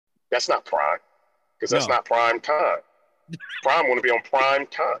That's not prime, because that's No. not prime time. Prime want to be on prime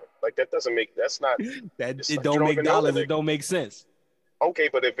time. Like that doesn't make. That's not. That It's it like, you don't make even know dollars. that It don't make sense. Okay,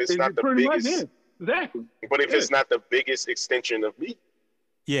 but if it's not the pretty much biggest, is. Exactly. but if it's not the biggest extension of me,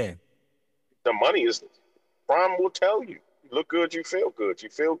 Yeah. the money is. Prime will tell you. You look good, you feel good. You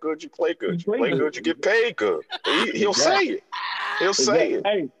feel good, you play good. You play good, you get paid good. He'll say it. He'll say it.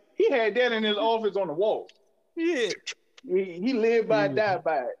 Hey, he had that in his office on the wall. Yeah. He lived by it, died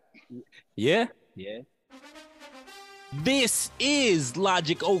by it. Yeah. Yeah. This is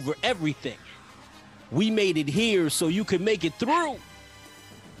Logic Over Everything. We made it here so you could make it through.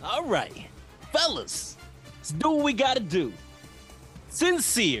 All right, fellas, let's do what we gotta do.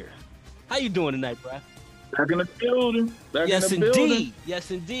 Sincere, how you doing tonight, bro? Back in the building. Yes, indeed. Yes,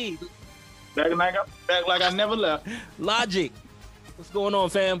 indeed. Back like I never left. Logic, what's going on,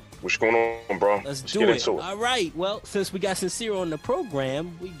 fam? What's going on, bro? Let's get do it. into it. All right. Well, since we got Sincere on the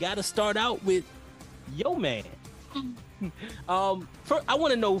program, we gotta start out with yo man. I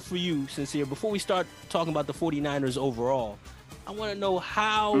want to know for you, Sincere, before we start talking about the 49ers overall, I want to know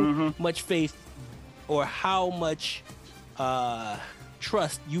how much faith or how much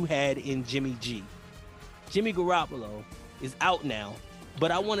trust you had in Jimmy G. Jimmy Garoppolo is out now, but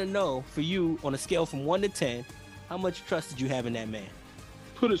I want to know for you, on a scale from 1 to 10, how much trust did you have in that man?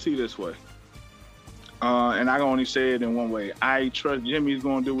 Put it this way, and I can only say it in one way. I trust Jimmy's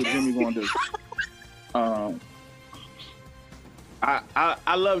going to do what Jimmy's going to do.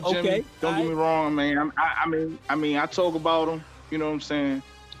 I love Jimmy. Okay. Don't get me wrong, man. I mean, I talk about him. You know what I'm saying?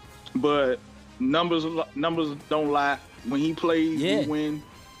 But numbers don't lie. When he plays, we win.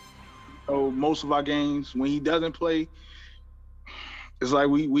 So most of our games, when he doesn't play, it's like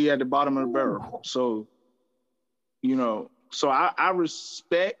we at the bottom of the barrel. So, you know, I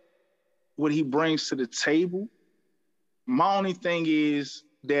respect what he brings to the table. My only thing is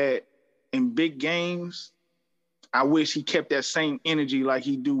that in big games, I wish he kept that same energy like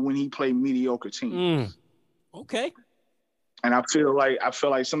he do when he played mediocre teams. Okay. And I feel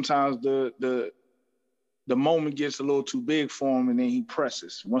like sometimes the moment gets a little too big for him, and then he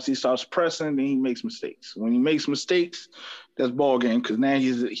presses. Once he starts pressing, then he makes mistakes. When he makes mistakes, that's ball game, because now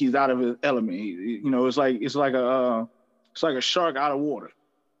he's out of his element. It's like a shark out of water.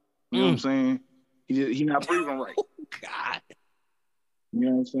 You know what I'm saying? He's not breathing right. Oh, God. You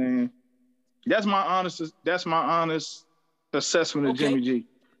know what I'm saying? That's my honest assessment of Jimmy G.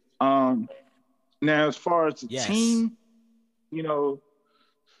 Now, as far as the team, you know,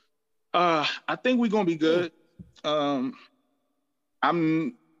 I think we're gonna be good. I'm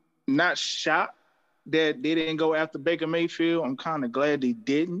not shocked that they didn't go after Baker Mayfield. I'm kind of glad they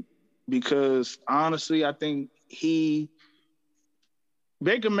didn't, because honestly, I think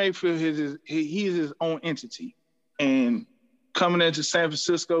Baker Mayfield is his own entity, and coming into San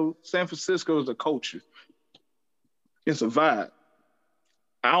Francisco is a culture. It's a vibe.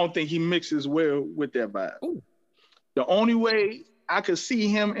 I don't think he mixes well with that vibe. Ooh. The only way I could see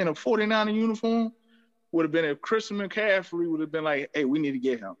him in a 49er uniform would have been if Christian McCaffrey would have been like, "Hey, we need to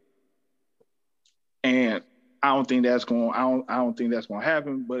get him." And I don't think that's going to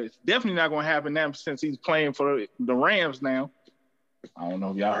happen, but it's definitely not going to happen now since he's playing for the Rams now. I don't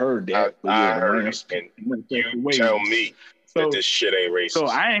know if y'all heard that. I heard it, and you tell me that this shit ain't racist. So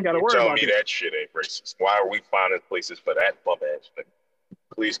I ain't got to worry about it. Tell me that shit ain't racist. Why are we finding places for that bum ass thing?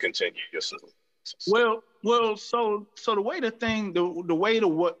 Please continue yourself. Well, so the way the way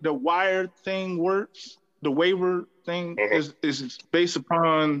the wire thing works, the waiver thing is based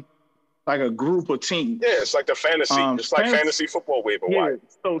upon like a group of teams. Yeah, it's like the fantasy. It's like fantasy football waiver wire.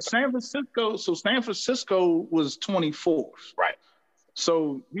 So San Francisco was 24th. Right.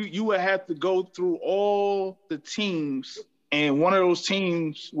 So you would have to go through all the teams, and one of those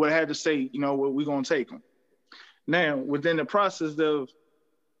teams would have to say, you know what, we're gonna take them. Now, within the process of,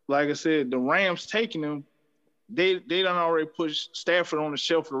 like I said, the Rams taking him, they done already pushed Stafford on the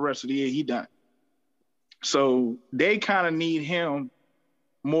shelf for the rest of the year. He done. So they kind of need him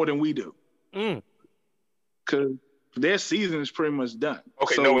more than we do. Because their season is pretty much done.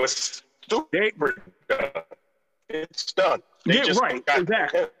 Okay, so no, it's stupid. It's done.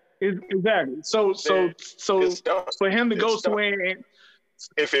 Exactly. Exactly. So for him to go somewhere and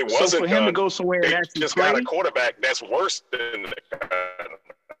if it wasn't him to go somewhere and actually just play, got a quarterback that's worse than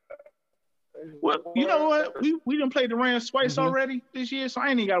well, you know what? We done played the Rams twice already this year, so I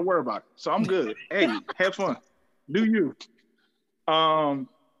ain't even got to worry about it. So I'm good. Hey, have fun. Do you? I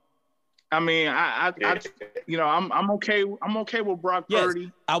mean, I you know, I'm okay. I'm okay with Brock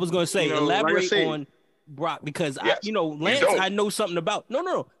Purdy. I was gonna say, elaborate on Brock, because Lance, I know something about.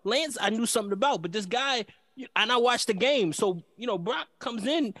 No, Lance, I knew something about, but this guy, and I watched the game. So, Brock comes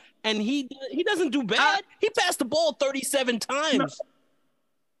in and he doesn't do bad. He passed the ball 37 times.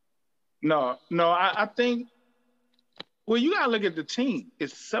 No, I think, well, you got to look at the team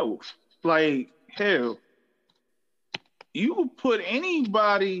itself. Like, hell, you put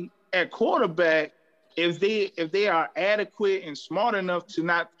anybody at quarterback if they are adequate and smart enough to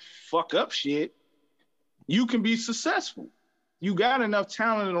not fuck up shit, you can be successful. You got enough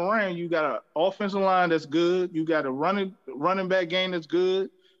talent around. You got an offensive line that's good. You got a running back game that's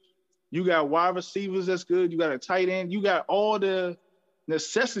good. You got wide receivers that's good. You got a tight end. You got all the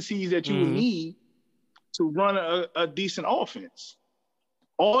necessities that you would need to run a decent offense.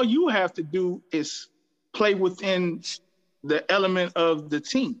 All you have to do is play within the element of the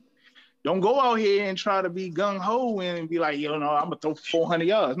team. Don't go out here and try to be gung-ho and be like, I'm going to throw 400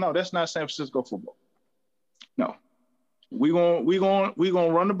 yards. No, that's not San Francisco football. No. We're gonna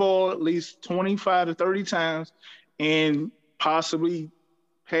run the ball at least 25 to 30 times and possibly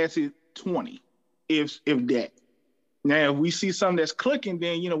pass it 20, if that. Now, if we see something that's clicking,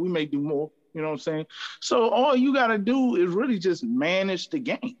 then, we may do more. You know what I'm saying? So all you got to do is really just manage the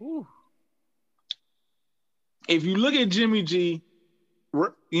game. Ooh. If you look at Jimmy G,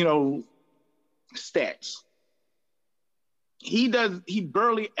 stats, he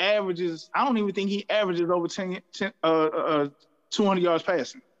barely averages. I don't even think he averages over 200 yards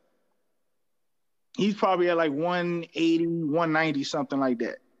passing. He's probably at like 180, 190, something like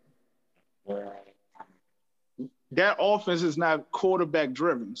that. That offense is not quarterback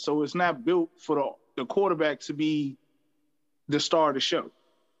driven, so it's not built for the quarterback to be the star of the show.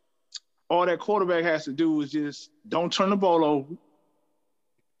 All that quarterback has to do is just don't turn the ball over,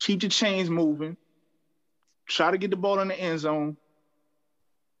 keep the chains moving, try to get the ball in the end zone,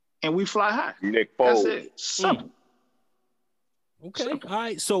 and we fly high. Nick Foles. That's it. Simple. Okay. Simple. All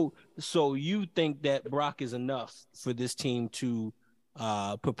right. So you think that Brock is enough for this team to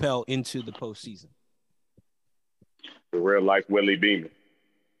propel into the postseason? The real life Willie Beeman.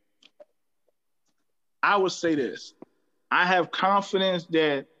 I would say this. I have confidence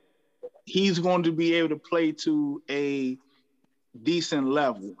that he's going to be able to play to a decent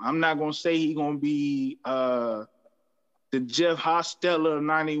level. I'm not going to say he's going to be the Jeff Hostetler of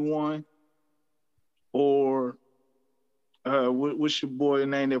 91 or what's your boy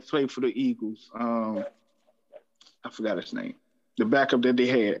name that played for the Eagles? I forgot his name. The backup that they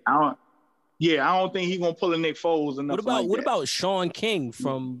had. I don't think he's going to pull a Nick Foles or nothing. What about Sean King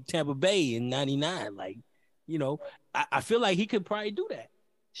from Tampa Bay in 99? Like, I feel like he could probably do that.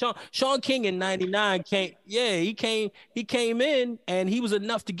 Sean King in 99 he came in and he was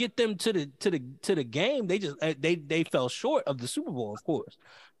enough to get them to the game. They just they fell short of the Super Bowl, of course.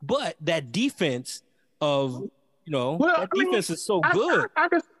 But that defense of defense is so good. I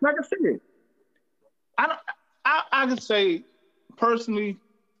can say personally,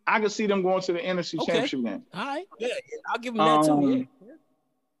 I can see them going to the NFC Championship game. All right, yeah, I'll give them that too. Yeah.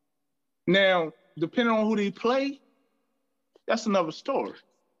 Now, depending on who they play, that's another story.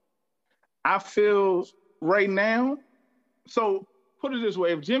 I feel right now, so put it this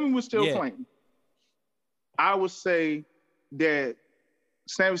way, if Jimmy was still playing, I would say that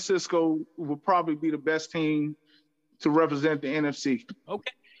San Francisco would probably be the best team to represent the NFC.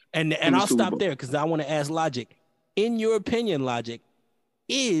 Okay. And I'll stop there because I want to ask Logic. In your opinion, Logic,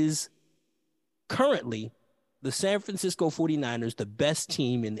 is currently the San Francisco 49ers the best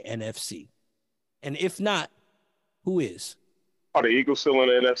team in the NFC? And if not, who is? Are the Eagles still in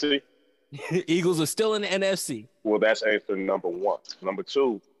the NFC? Eagles are still in the NFC. Well, that's answer number one. Number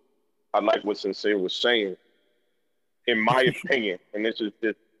two, I like what Sincere was saying. In my opinion, and this is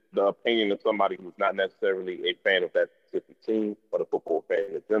just the opinion of somebody who's not necessarily a fan of that specific team, but a football fan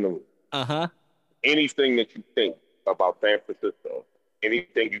in general. Anything that you think about San Francisco,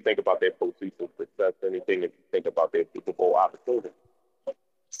 anything you think about their postseason success, anything that you think about their Super Bowl opportunity,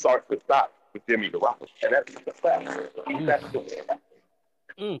 starts to stop with Jimmy Garoppolo. And that's the fact. That's the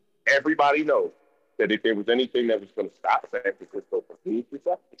way. Everybody knows that if there was anything that was going to stop San Francisco from being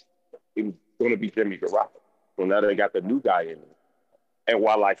successful, it was going to be Jimmy Garoppolo. So now they got the new guy in there. And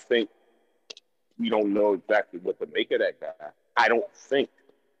while I think we don't know exactly what to make of that guy, I don't think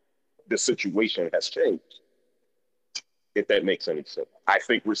the situation has changed, if that makes any sense. I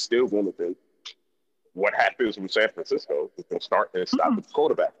think we're still going to think what happens with San Francisco is going to start and stop with the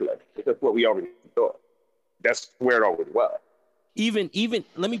quarterback play. That's what we already thought. That's where it always was. Even I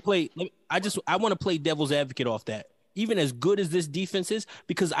want to play devil's advocate off that. Even as good as this defense is,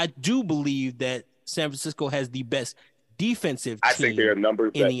 because I do believe that San Francisco has the best defensive team. I think there are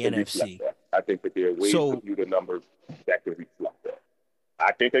numbers in the NFC. That. I think that there are ways to view the numbers that can reflect that.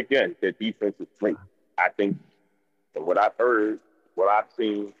 I think again, their defense is great. I think and what I've heard, what I've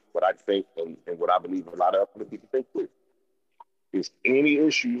seen, what I think, and what I believe a lot of other people think too, is any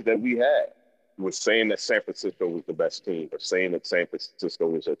issues that we had with saying that San Francisco was the best team or saying that San Francisco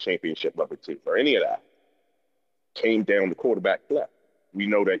was a championship level team or any of that came down the quarterback play. We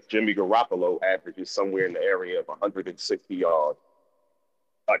know that Jimmy Garoppolo averages somewhere in the area of 160 yards,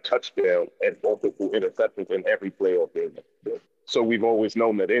 a touchdown, and multiple interceptions in every playoff game. So we've always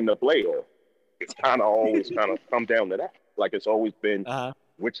known that in the playoff, it's kind of always kind of come down to that. Like it's always been,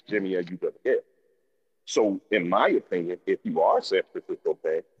 which Jimmy are you going to get? So in my opinion, if you are San Francisco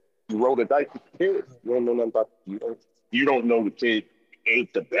fan, you roll the dice with the kid. You don't know nothing about you don't know the kid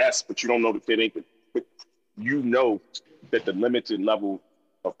ain't the best, but you don't know the kid ain't but you know that the limited level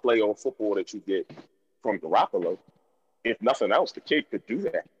of playoff football that you get from Garoppolo, if nothing else, the kid could do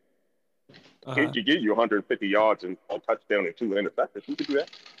that. Kid could give you 150 yards and a touchdown and 2 interceptions. He could do that.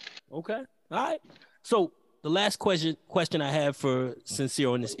 Okay. All right. So the last question I have for Sincere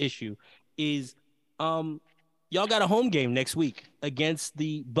on this issue is, y'all got a home game next week against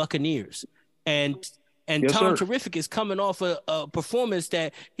the Buccaneers, and yes, Tom sir. Terrific is coming off a performance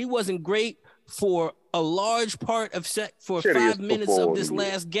that he wasn't great for a large part of 5 minutes of this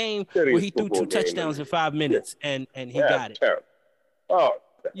last game where he threw 2 touchdowns in 5 minutes, and he got it. Terrible. Oh,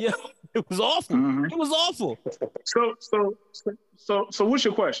 yeah, it was awful. Mm-hmm. It was awful. So what's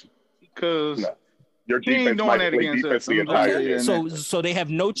your question? Because your defense might play defense the entire game. So they have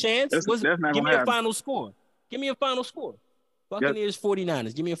no chance. That's not give me happen. a final score. Give me a final score. Buccaneers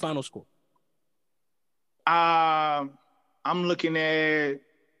 49ers. Give me a final score. I'm looking at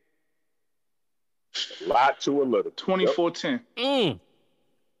a lot to a little. 24-10.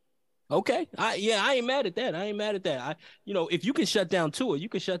 Okay. I ain't mad at that. If you can shut down Tua, you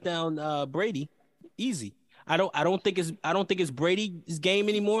can shut down Brady easy. I don't think it's Brady's game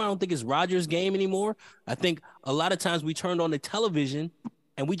anymore. I don't think it's Rodgers' game anymore. I think a lot of times we turned on the television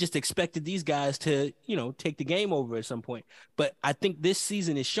and we just expected these guys to, take the game over at some point. But I think this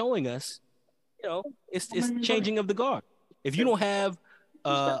season is showing us, it's changing of the guard. If you don't have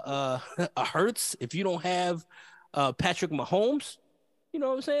a Hurts, if you don't have Patrick Mahomes, you know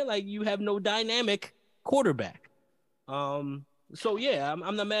what I'm saying? Like you have no dynamic quarterback. So yeah,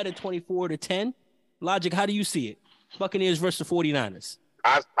 I'm not mad at 24-10. Logic, how do you see it? Buccaneers versus the 49ers.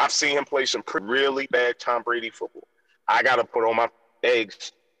 I've seen him play some really bad Tom Brady football. I got to put all my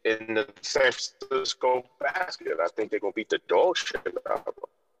eggs in the San Francisco basket. I think they're going to beat the dog shit out of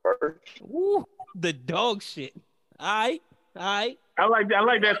them. Ooh, the dog shit. All right. I like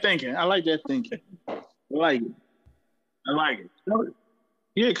that thinking. I like it.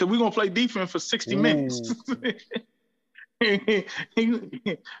 Yeah, because we're going to play defense for 60 minutes.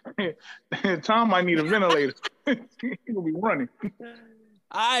 Tom might need a ventilator. He's gonna be running.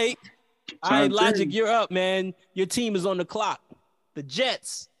 All right, Logic, you're up, man. Your team is on the clock. The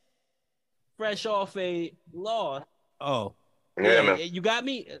Jets, fresh off a loss. Oh, yeah, man. You got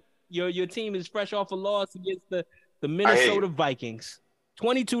me. Your team is fresh off a loss against the Minnesota Vikings,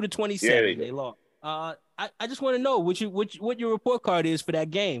 22-27. They lost. I just want to know what your report card is for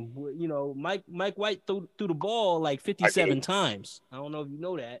that game. Mike White threw the ball like 57 times. I don't know if you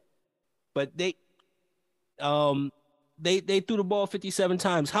know that, but they threw the ball 57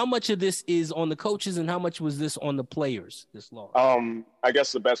 times. How much of this is on the coaches and how much was this on the players? This loss. I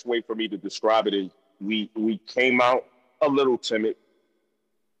guess the best way for me to describe it is we came out a little timid,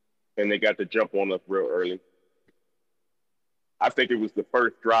 and they got the jump on us real early. I think it was the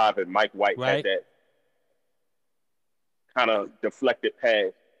first drive, and Mike White had that kind of deflected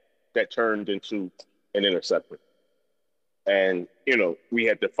pass that turned into an interception. And, we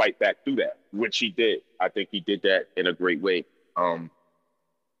had to fight back through that, which he did. I think he did that in a great way. I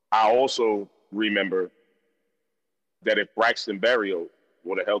also remember that if Braxton Berrios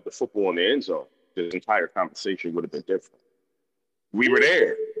would have held the football in the end zone, the entire conversation would have been different. We were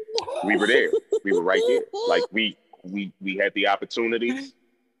there. We were right there. Like we had the opportunities.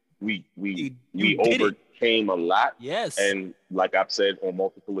 We overcame a lot. Yes. And like I've said on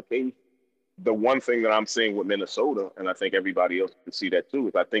multiple occasions, the one thing that I'm seeing with Minnesota, and I think everybody else can see that too,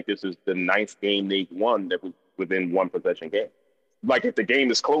 is I think this is the 9th game they've won that was within one possession game. Like if the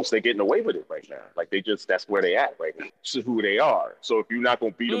game is close, they're getting away with it right now. Like that's where they at right now. This is who they are. So if you're not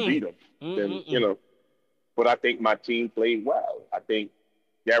going to beat them, then, but I think my team played well. I think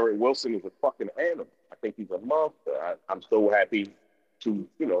Garrett Wilson is a fucking animal. I think he's a monster. I'm so happy to,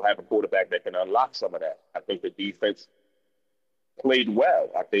 have a quarterback that can unlock some of that. I think the defense played well.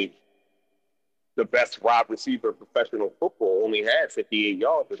 I think the best wide receiver in professional football only had 58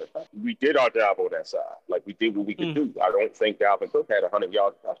 yards in the time. We did our job on that side. Like we did what we could do. I don't think Dalvin Cook had 100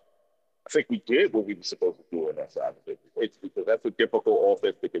 yards. I think we did what we were supposed to do in that side of it. It's because that's a difficult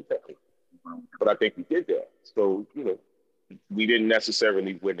offense to contest. But I think we did that. So, we didn't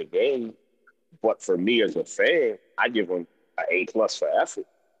necessarily win the game. But for me as a fan, I give them an A+ for effort,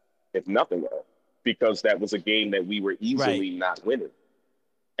 if nothing else, because that was a game that we were easily not winning.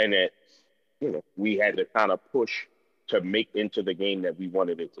 And that, we had to kind of push to make into the game that we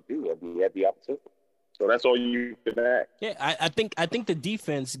wanted it to be, and we had the opportunity. So that's all you can ask. Yeah, I think the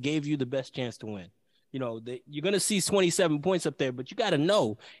defense gave you the best chance to win. You're gonna see 27 points up there, but you got to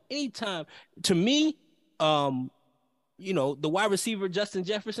know anytime. To me, the wide receiver Justin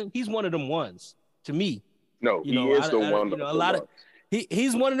Jefferson, he's one of them ones. To me, no, he is the one. A lot of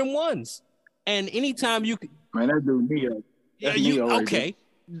he's one of them ones. And anytime you man, that dude Neo.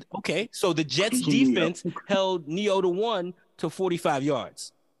 Okay. So the Jets defense held Neo to 1 to 45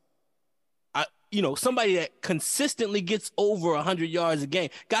 yards. Somebody that consistently gets over 100 yards a game,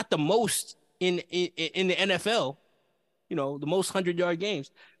 got the most in the NFL, the most 100-yard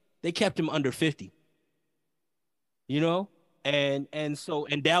games. They kept him under 50. And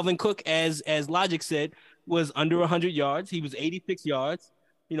Dalvin Cook, as Logic said, was under 100 yards. He was 86 yards.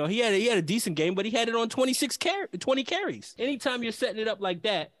 He had a decent game, but he had it on 20 carries. Anytime you're setting it up like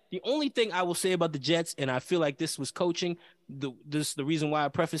that, the only thing I will say about the Jets, and I feel like this was coaching, the reason why I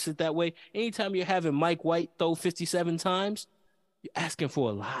preface it that way, anytime you're having Mike White throw 57 times, you're asking for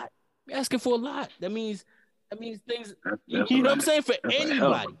a lot. That means things, you know what I'm saying? For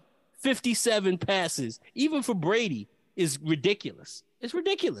anybody, 57 passes, even for Brady, is ridiculous. It's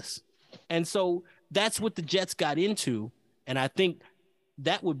ridiculous. And so that's what the Jets got into, and I think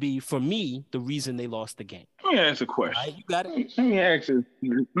that would be, for me, the reason they lost the game. Let me ask a question. Right, you got it. Let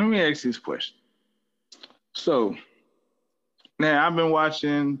me ask this question. So now I've been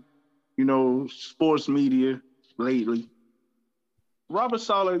watching, sports media lately. Robert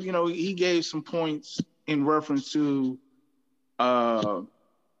Saleh, he gave some points in reference to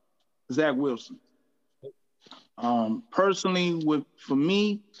Zach Wilson. Personally, for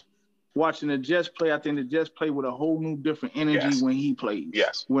me, watching the Jets play, I think the Jets play with a whole new different energy when he plays.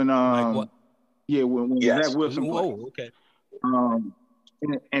 Yes. When Zach Wilson plays. Oh, okay.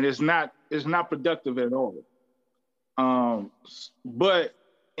 And it's not productive at all. But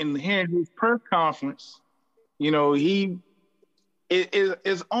in hearing his press conference,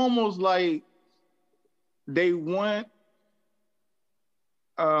 it's almost like they want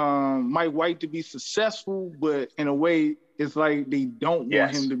Mike White to be successful, but in a way, it's like they don't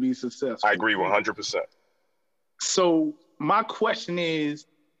want him to be successful. I agree 100%. So my question is,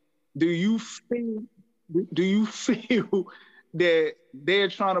 do you feel that they're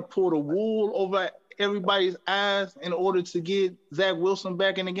trying to pull the wool over everybody's eyes in order to get Zach Wilson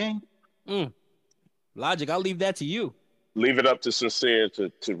back in the game? Logic, I'll leave that to you. Leave it up to Sincere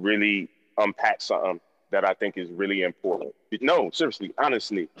to really unpack something that I think is really important. No, seriously,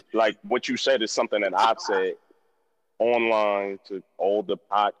 honestly, like what you said is something that I've said online to all the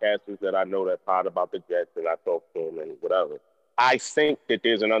podcasters that I know that pod about the Jets, and I talk to them and whatever. I think that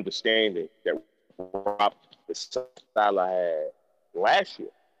there's an understanding that Rob Saleh had last year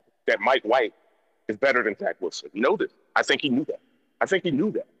that Mike White is better than Zach Wilson. You know this. I think he knew that. I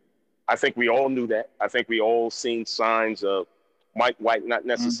think we all knew that. I think we all seen signs of Mike White not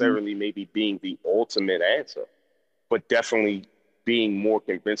necessarily maybe being the ultimate answer, but definitely being more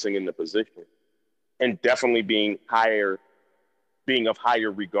convincing in the position and definitely being of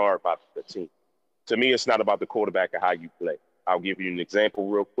higher regard by the team. To me, it's not about the quarterback or how you play. I'll give you an example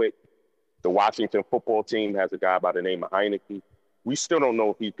real quick. The Washington football team has a guy by the name of Heineke. We still don't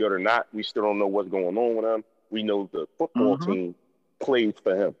know if he's good or not. We still don't know what's going on with him. We know the football team plays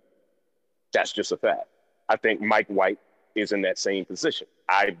for him. That's just a fact. I think Mike White is in that same position.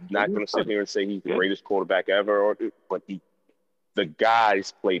 I'm not going to sit here and say he's the greatest quarterback ever, but the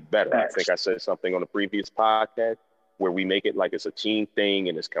guys play better. I think I said something on the previous podcast where we make it like it's a team thing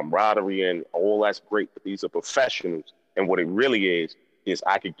and it's camaraderie and all that's great, but these are professionals. And what it really is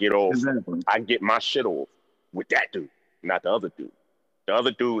I could get off, I can get my shit off with that dude, not the other dude. The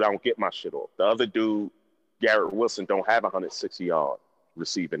other dude, I don't get my shit off. The other dude, Garrett Wilson, don't have 160 yards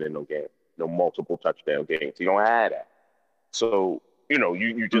receiving in no game, no multiple touchdown games. He don't have that. So,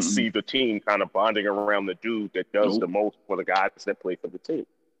 you just see the team kind of bonding around the dude that does the most for the guys that play for the team.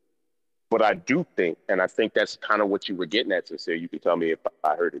 But I do think, and I think that's kind of what you were getting at, Sincere. You can tell me if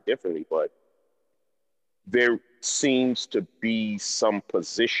I heard it differently, but there seems to be some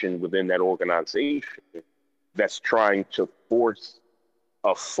position within that organization that's trying to force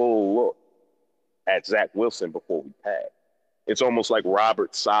a full look at Zach Wilson before we pass. It's almost like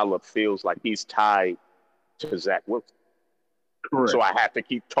Robert Saleh feels like he's tied to Zach Wilson. Correct. So I have to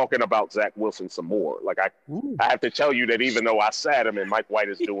keep talking about Zach Wilson some more. Like I have to tell you that even though I sat him and Mike White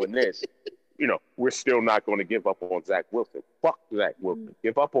is doing this, we're still not going to give up on Zach Wilson. Fuck Zach Wilson.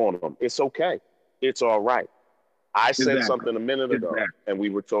 Give up on him. It's okay. It's all right. I said something a minute ago, and we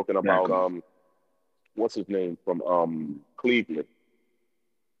were talking about what's his name from Cleveland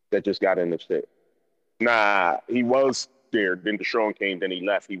that just got in the shit. Nah, he was there. Then Deshaun came. Then he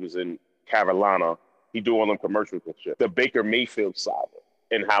left. He was in Carolina. He do all them commercials and shit. The Baker Mayfield saga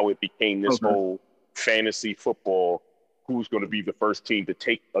and how it became this whole fantasy football. Who's going to be the first team to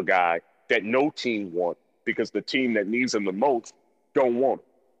take a guy that no team wants because the team that needs him the most don't want him.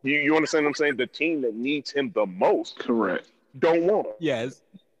 You understand what I'm saying? The team that needs him the most, correct, don't want him. Yes.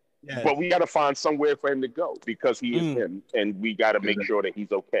 But we got to find somewhere for him to go because he is him, and we got to make sure that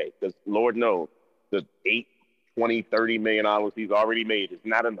he's okay. Because Lord knows, the $8, $20, $30 million he's already made is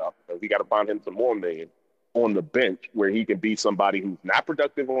not enough. So we got to find him some more million on the bench where he can be somebody who's not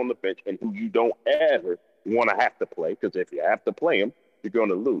productive on the bench and who you don't ever want to have to play. Because if you have to play him, you're going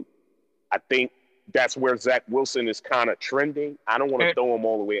to lose. I think that's where Zach Wilson is kind of trending. I don't want to throw him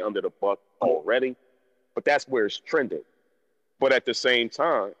all the way under the bus already, but that's where it's trending. But at the same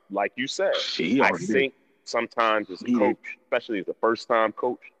time, like you said, I think sometimes as a coach, especially as a first-time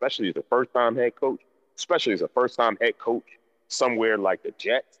coach, especially as a first-time head coach, especially as a first-time head coach somewhere like the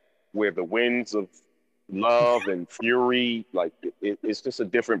Jets, where the winds of love and fury, like it's just a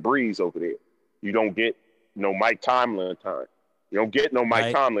different breeze over there. You don't get no Mike Tomlin time. You don't get no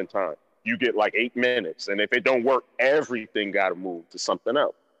Mike Tomlin time. You get like 8 minutes. And if it don't work, everything got to move to something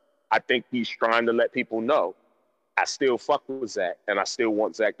else. I think he's trying to let people know I still fuck with Zach and I still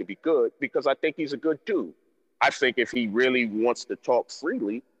want Zach to be good because I think he's a good dude. I think if he really wants to talk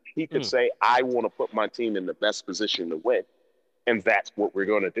freely, he could say, I want to put my team in the best position to win. And that's what we're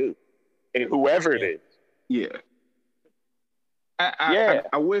going to do. And whoever it is. Yeah.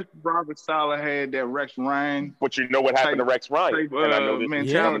 I wish Robert Saleh had that Rex Ryan. But you know what happened to Rex Ryan? And I know this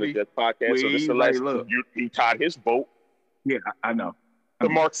mentality. This podcast. So this is he tied his boat. Yeah, I know. To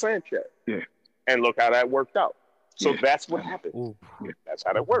Mark Sanchez. Yeah. And look how that worked out. So that's what happened. Ooh. That's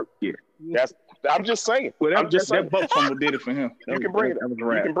how that worked. Yeah. I'm just saying. Well, I'm just saying. That boat fumble did it for him. You can bring it up. You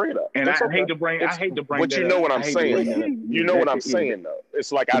can bring it up. And I hate to bring but you know what I'm saying. You know what I'm saying, though.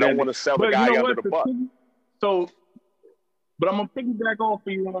 It's like I don't want to sell the guy under the bus. So, but I'm gonna piggyback off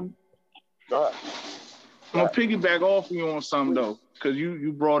of you on. I'm gonna piggyback off of you on something though, because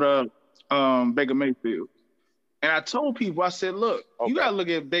you brought up Baker Mayfield, and I told people, I said, look, you gotta look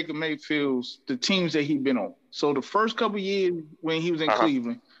at Baker Mayfield's the teams that he's been on. So the first couple of years when he was in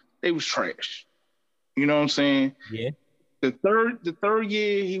Cleveland, they was trash. You know what I'm saying? Yeah. The third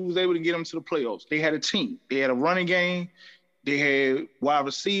year he was able to get them to the playoffs. They had a team. They had a running game. They had wide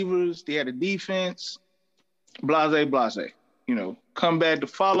receivers. They had a defense. Blase. Come back the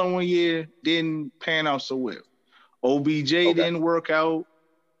following year, didn't pan out so well. OBJ didn't work out,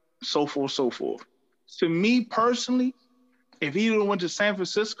 so forth. To me personally, if he went to San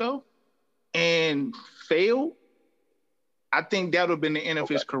Francisco and failed, I think that would have been the end of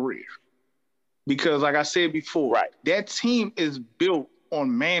his career. Because like I said before, that team is built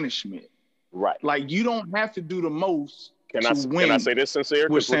on management. Right. Like you don't have to do the most Can I say this sincere?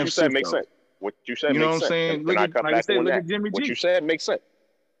 Because what you said makes sense. What you said makes sense. You know what I'm saying? Look at Jimmy G. What you said makes sense.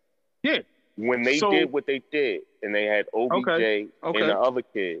 Yeah. When they did what they did, and they had OBJ and the other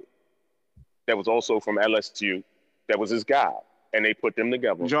kid that was also from LSU, that was his guy, and they put them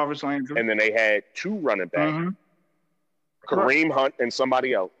together. Jarvis Landry. And then they had two running backs, Kareem Hunt and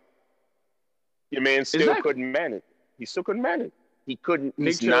somebody else. Your man still couldn't manage. He still couldn't manage. He couldn't.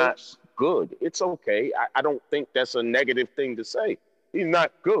 He's not good. It's okay. I don't think that's a negative thing to say. He's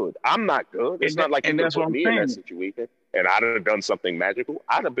not good. I'm not good. It's not like he could put me in that situation and I'd have done something magical.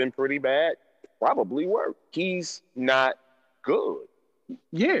 I'd have been pretty bad, probably worse. He's not good.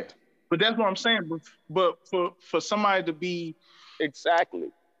 Yeah, but that's what I'm saying. But for somebody to be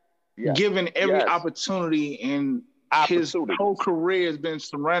given every opportunity and his whole career has been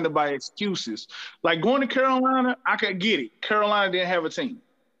surrounded by excuses. Like going to Carolina, I could get it. Carolina didn't have a team.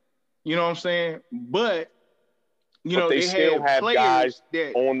 You know what I'm saying? But they still have guys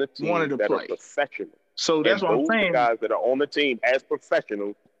that on the team that are professional. So that's what I'm saying. Guys that are on the team as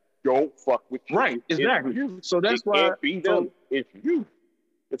professionals don't fuck with you. Right, exactly. So that's why can't be them. It's you.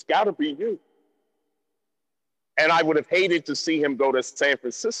 It's got to be you. And I would have hated to see him go to San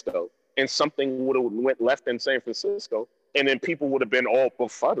Francisco and something would have went left in San Francisco, and then people would have been all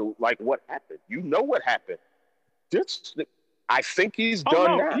befuddled. Like, what happened? You know what happened? I think he's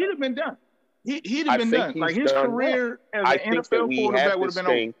done now. He'd have been done. He'd have been done. Like his career as an NFL quarterback would have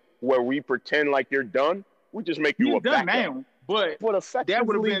been over. Where we pretend like you're done, we just make you a backup. Now, But But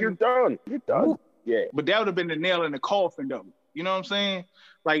effectively, you're done. You're done. Yeah. But that would have been the nail in the coffin, though. You know what I'm saying?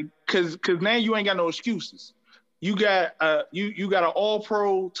 Like, cause now you ain't got no excuses. You got you got an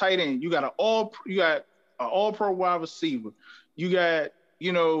all-pro tight end. You got an all-pro wide receiver. You got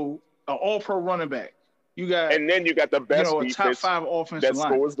an all-pro running back. You got and then you got the best a top 5 offensive line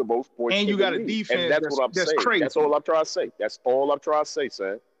that scores the most points. And you got a defense and that's what I'm saying. Crazy. That's all I'm trying to say. That's all I'm trying to say,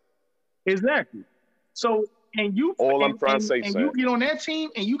 son. Exactly. So I'm trying to say, son. You get on that team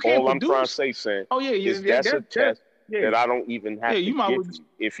and you can't produce. I'm trying to say, son. Oh yeah, that's a test that I don't even have to give you.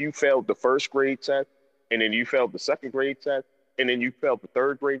 If you failed the first grade test, and then you failed the second grade test, and then you failed the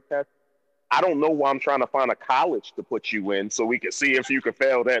third grade test, I don't know why I'm trying to find a college to put you in so we can see if you can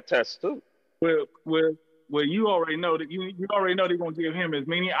fail that test too. Well, you already know that you already know they're gonna give him as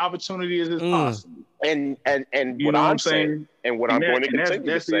many opportunities as possible. And what I'm saying, and what I'm going to continue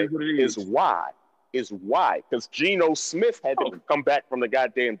to say is why. Because Geno Smith had to come back from the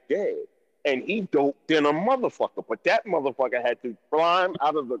goddamn dead, and he doped in a motherfucker. But that motherfucker had to climb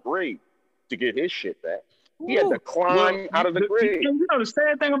out of the grave to get his shit back. He had to climb out of the grave. And the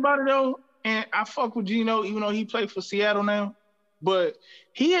sad thing about it though, and I fuck with Geno, even though he played for Seattle now, but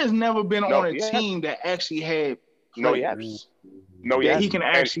he has never been on a team that actually had players he can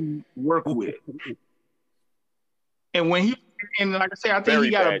actually work with. And when like I say, I think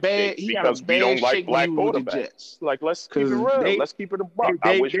he got a bad shake black with the Jets. Like, let's keep it real. Let's keep it a buck.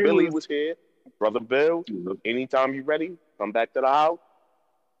 I wish Billy was here. Brother Bill, anytime you're ready, come back to the house.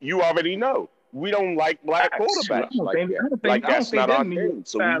 You already know. We don't like black quarterbacks like that. Like, that's not our thing.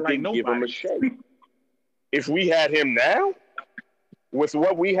 So we didn't give him a shake. If we had him now, with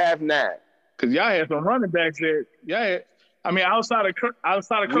what we have now. Because y'all had some running backs that, outside of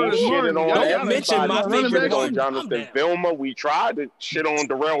Curtis Martin, don't mention my favorite one. Jonathan Vilma. We tried to shit on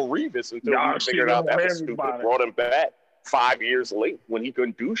Darrell Revis until we figured out that was stupid. Brought him back 5 years late when he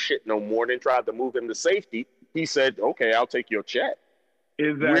couldn't do shit no more. Then tried to move him to safety. He said, "Okay, I'll take your check."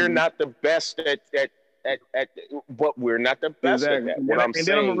 Exactly. We're not the best but we're not the best at that. What I'm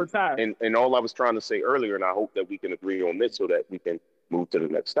saying, and all I was trying to say earlier, and I hope that we can agree on this so that we can move to the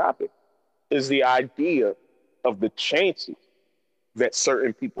next topic, is the idea of the chances that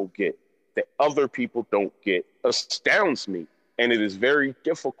certain people get that other people don't get astounds me. And it is very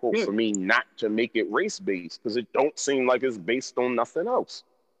difficult for me not to make it race-based because it don't seem like it's based on nothing else.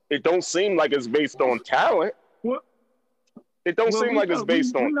 It don't seem like it's based on talent. It don't seem like it's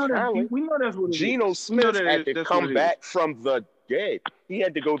based on talent. We know that's what it is. Geno Smith had to come back from the dead. He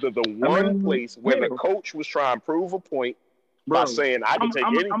had to go to the one place where the coach was trying to prove a point by saying, I can take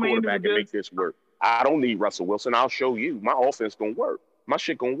any quarterback and make this work. I don't need Russell Wilson. I'll show you. My offense gonna work. My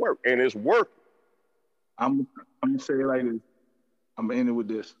shit gonna work. And it's working. I'm gonna say it like this. I'm gonna end it with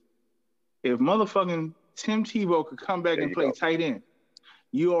this. If motherfucking Tim Tebow could come back and play tight end,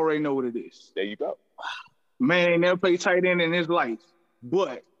 you already know what it is. There you go. Man ain't never played tight end in his life,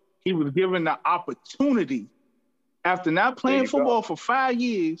 but he was given the opportunity after not playing football for 5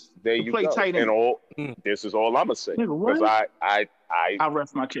 years to play tight end. And this is all I'm gonna say because I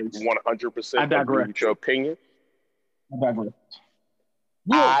rest my case. 100% agree with your opinion. I digress.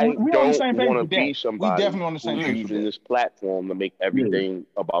 I don't want to be somebody who's using this platform to make everything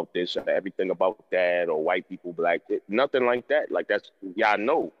about this and everything about that or white people, black, nothing like that. Like that's, y'all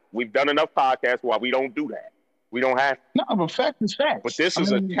know. We've done enough podcasts why we don't do that. We don't have to. No, but fact is fact. But this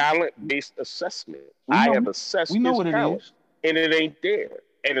is a talent-based assessment. I have assessed his talent, and it ain't there.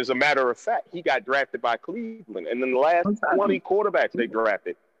 And as a matter of fact, he got drafted by Cleveland. And in the last 20 quarterbacks they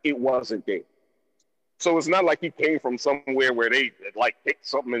drafted, it wasn't there. So it's not like he came from somewhere where they like picked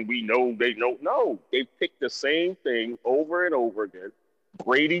something and we know they know. No, they picked the same thing over and over again.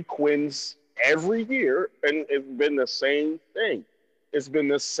 Brady Quinn's every year, and it's been the same thing. It's been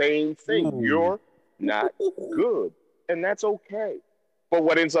the same thing. Ooh. You're not good, and that's okay. But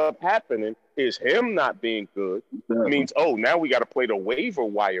what ends up happening is him not being good means, now we got to play the waiver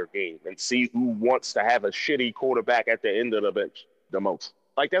wire game and see who wants to have a shitty quarterback at the end of the bench the most.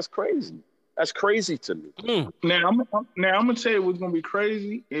 Like, that's crazy. That's crazy to me. Now I'm gonna tell you what's gonna be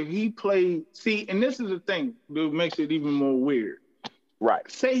crazy if he played. See, and this is the thing that makes it even more weird. Right.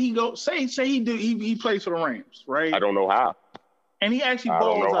 Say he plays for the Rams, right? I don't know how. And he actually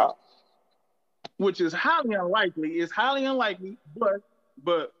balls out, which is highly unlikely. It's highly unlikely, but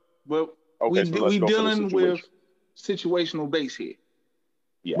we dealing with situational base here.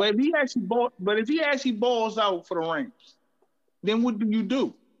 Yeah. But if he actually balls out for the Rams, then what do you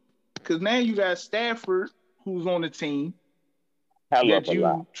do? Because now you got Stafford, who's on the team. Hell of a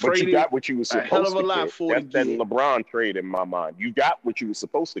lot. But you got what you were supposed to get. That's that LeBron trade in my mind. You got what you were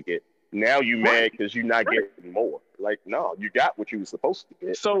supposed to get. Now you mad because you're not getting more. Like, no, you got what you were supposed to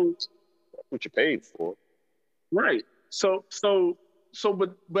get. So That's what you paid for. right.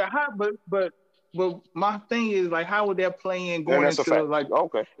 But my thing is like, how would that play in going into like?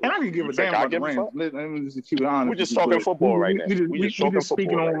 Okay. And I didn't give a damn about the Rams. Let me just keep it honest. We're just talking football right now. We just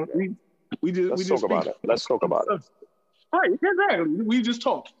speaking on. Let's talk about it. Let's talk about it. Right, exactly. We just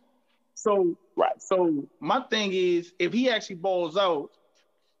talked. So right. So my thing is, if he actually balls out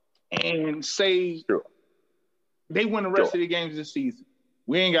and say they win the rest of the games this season,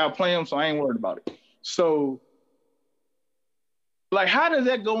 we ain't got to play them, so I ain't worried about it. So, like, how does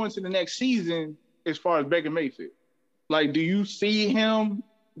that go into the next season as far as Baker Mayfield? Like, do you see him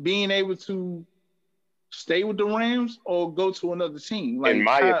being able to stay with the Rams or go to another team? Like, in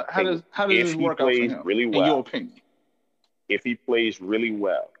my opinion, how does this work out for him? Really well, in your opinion, if he plays really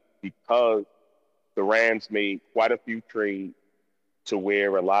well, because the Rams made quite a few trades to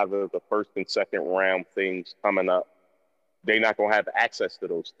where a lot of the first and second round things coming up, they're not going to have access to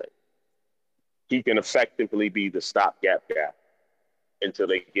those things. He can effectively be the stopgap guy until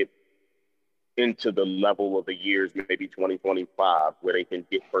they get into the level of the years, maybe 2025, where they can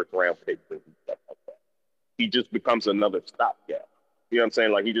get first round picks and stuff like that. He just becomes another stopgap. You know what I'm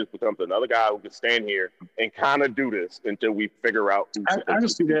saying? Like, he just becomes another guy who can stand here and kind of do this until we figure out who's supposed I can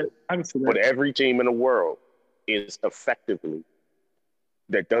see that. I can see that. But every team in the world is effectively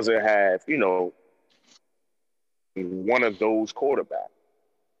that doesn't have, one of those quarterbacks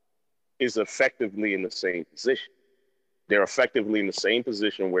is effectively in the same position. They're effectively in the same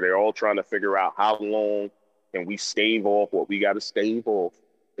position where they're all trying to figure out how long can we stave off what we got to stave off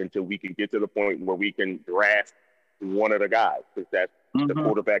until we can get to the point where we can draft one of the guys, because that's the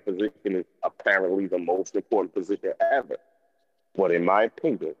quarterback position is apparently the most important position ever. But in my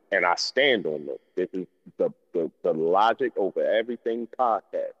opinion, and I stand on this is the logic over everything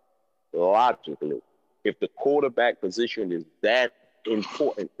podcast. Logically, if the quarterback position is that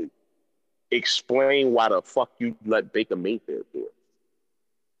important, explain why the fuck you let Baker Mayfield do it.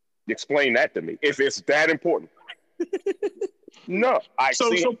 Explain that to me. If it's that important. No, so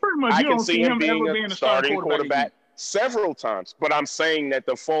pretty much you don't see him being ever being a starting quarterback several times. But I'm saying that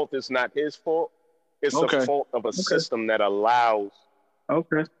the fault is not his fault. It's the fault of a system that allows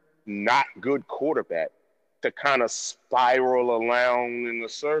not good quarterback to kind of spiral around in the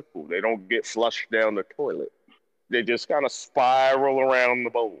circle. They don't get flushed down the toilet. They just kind of spiral around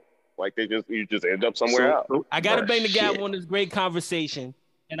the bowl. Like you just end up somewhere else. I gotta bang the gavel on this great conversation,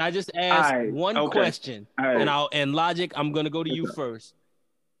 and I just asked one question. And Logic, I'm gonna go to you first.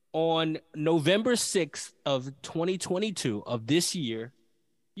 On November 6th of 2022 of this year,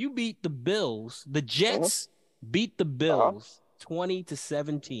 you beat the Bills. The Jets beat the Bills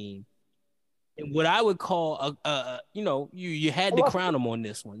 20-17. And what I would call you had to crown them on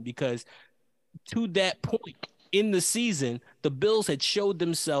this one, because to that point in the season, the Bills had showed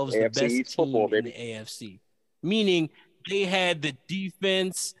themselves the best team in the AFC. Meaning they had the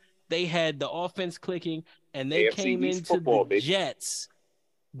defense, they had the offense clicking, and they came into the Jets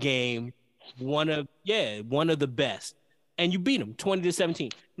game one of the best. And you beat them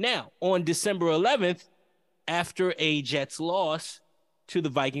 20-17. Now, on December 11th, after a Jets loss to the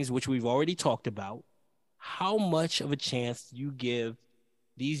Vikings, which we've already talked about, how much of a chance do you give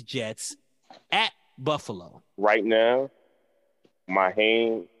these Jets at Buffalo? Right now, my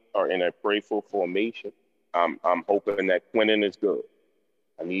hands are in a prayerful formation. I'm hoping that Quinnen is good.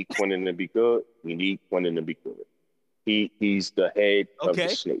 I need Quinnen to be good. We need Quinnen to be good. He's the head of the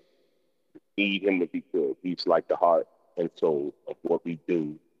snake. We need him to be good. He's like the heart and soul of what we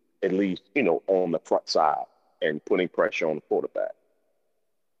do, at least, on the front side and putting pressure on the quarterback.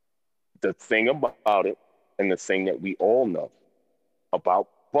 The thing about it, and the thing that we all know about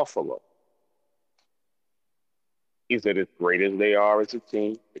Buffalo, is that as great as they are as a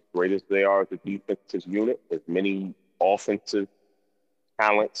team, as great as they are as a defensive unit, as many offensive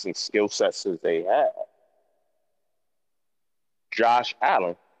talents and skill sets as they have, Josh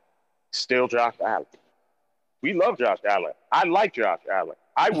Allen, still Josh Allen. We love Josh Allen. I like Josh Allen.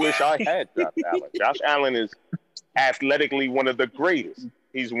 I wish I had Josh Allen. Josh Allen is athletically one of the greatest.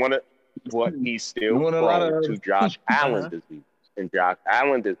 He's but he's still prone to Josh Allen disease. And Josh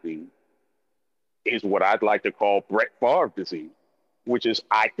Allen disease is what I'd like to call Brett Favre disease, which is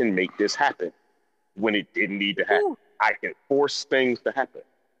I can make this happen when it didn't need to happen. I can force things to happen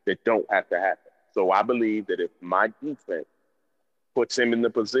that don't have to happen. So I believe that if my defense puts him in the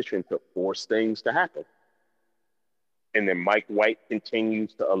position to force things to happen, and then Mike White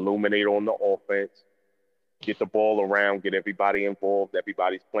continues to illuminate on the offense, get the ball around, get everybody involved,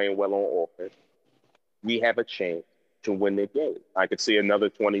 everybody's playing well on offense, we have a chance to win the game. I could see another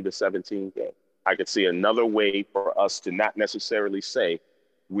 20-17 game. I could see another way for us to not necessarily say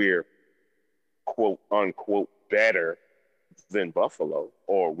we're quote unquote better than Buffalo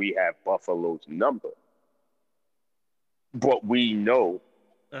or we have Buffalo's number. But we know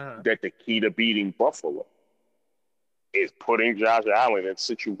that the key to beating Buffalo is putting Josh Allen in a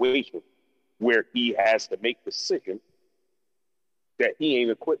situation where he has to make decisions that he ain't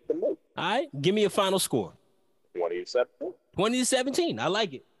equipped to make. All right, give me a final score. 20-17. 20-17. I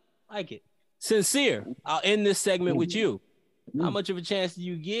like it. Sincere, I'll end this segment with you. How much of a chance do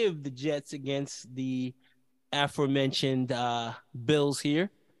you give the Jets against the aforementioned Bills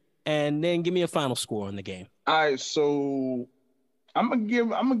here? And then give me a final score on the game. All right, so I'm gonna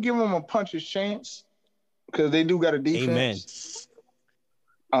give them a puncher's chance because they do got a defense.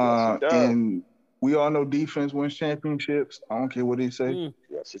 Amen. And we all know defense wins championships. I don't care what they say.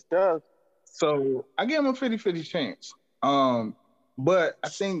 Yes, it does. So I give them a 50-50 chance. But I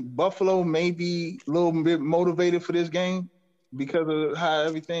think Buffalo may be a little bit motivated for this game because of how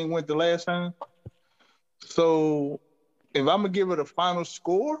everything went the last time. So if I'm gonna give it a final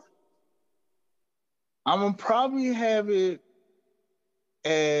score, I'm gonna probably have it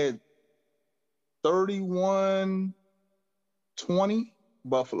at 31-20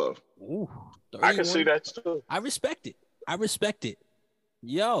 Buffalo. Ooh, I can see that too. I respect it.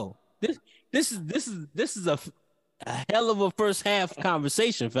 Yo, this is a hell of a first half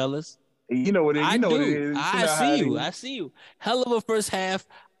conversation, fellas. You know what it is. What it is. I see you. Hell of a first half.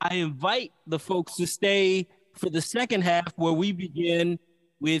 I invite the folks to stay for the second half where we begin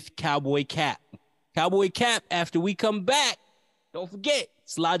with Cowboy Cap. Cowboy Cap, after we come back, don't forget,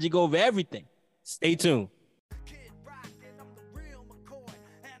 it's Logic Over Everything. Stay tuned.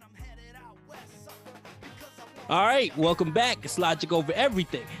 All right, welcome back. It's Logic Over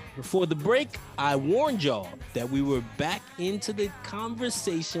Everything. Before the break, I warned y'all that we were back into the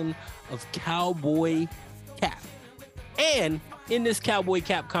conversation of Cowboy Cap. And in this Cowboy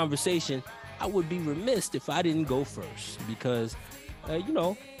Cap conversation, I would be remiss if I didn't go first because,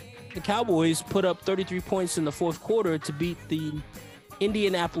 the Cowboys put up 33 points in the fourth quarter to beat the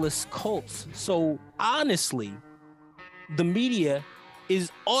Indianapolis Colts. So honestly, the media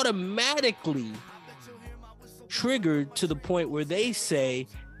is automatically triggered to the point where they say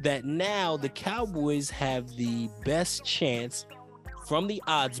that now the Cowboys have the best chance from the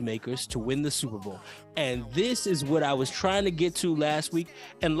odds makers to win the Super Bowl. And this is what I was trying to get to last week.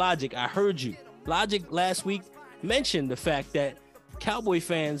 And Logic, I heard you. Logic last week mentioned the fact that Cowboy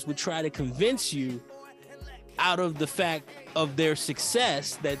fans would try to convince you out of the fact of their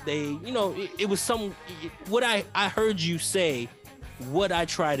success that they, it was what I heard you say, what I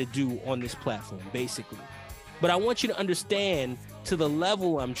try to do on this platform, basically. But I want you to understand to the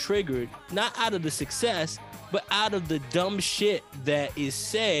level I'm triggered, not out of the success, but out of the dumb shit that is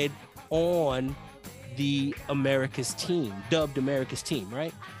said on the America's team, dubbed America's team,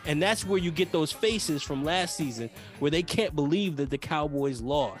 right? And that's where you get those faces from last season where they can't believe that the Cowboys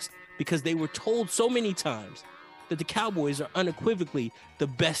lost because they were told so many times that the Cowboys are unequivocally the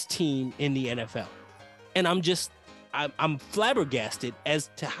best team in the NFL. And I'm flabbergasted as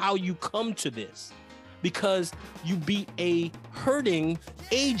to how you come to this. Because you beat a hurting,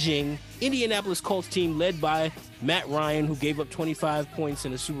 aging Indianapolis Colts team led by Matt Ryan, who gave up 25 points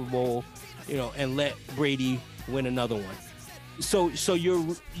in the Super Bowl, and let Brady win another one. So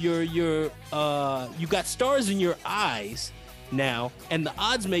you got stars in your eyes now, and the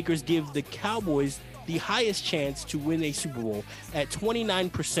odds makers give the Cowboys the highest chance to win a Super Bowl at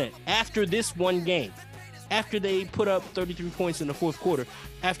 29% after this one game. After they put up 33 points in the fourth quarter,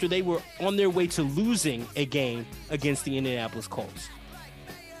 after they were on their way to losing a game against the Indianapolis Colts.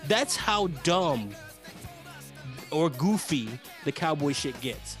 That's how dumb or goofy the Cowboy shit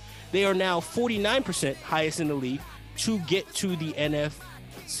gets. They are now 49% highest in the league to get to the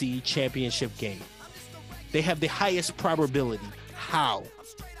NFC Championship game. They have the highest probability. How?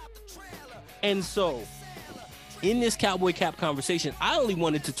 And so, in this Cowboy Cap conversation, I only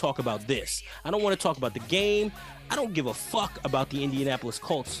wanted to talk about this. I don't want to talk about the game. I don't give a fuck about the Indianapolis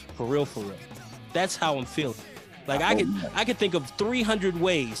Colts, for real. That's how I'm feeling. Like, I could think of 300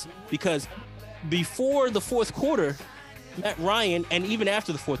 ways, because before the fourth quarter, Matt Ryan, and even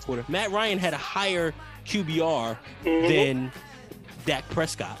after the fourth quarter, Matt Ryan had a higher QBR than Dak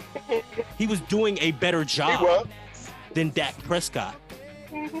Prescott. He was doing a better job than Dak Prescott.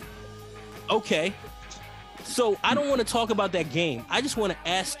 Okay. So I don't want to talk about that game. I just want to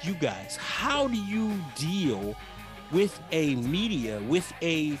ask you guys, how do you deal with a media, with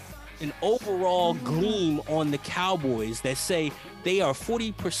an overall gleam on the Cowboys that say they are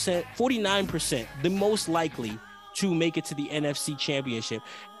 49%, the most likely to make it to the NFC Championship,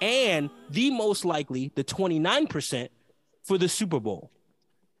 and the most likely, the 29%, for the Super Bowl.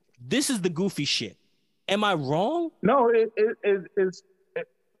 This is the goofy shit. Am I wrong? No, it's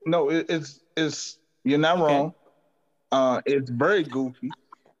you're not wrong. It's very goofy.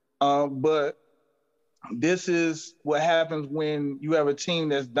 But this is what happens when you have a team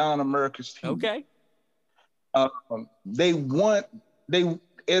that's down America's team. Okay.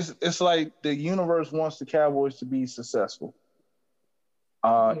 It's like the universe wants the Cowboys to be successful.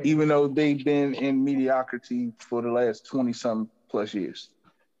 Even though they've been in mediocrity for the last 20-some plus years.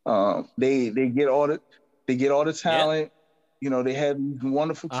 They get all the talent, they have these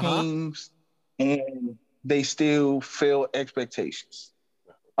wonderful teams, and they still fail expectations.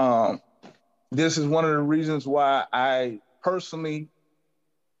 This is one of the reasons why I personally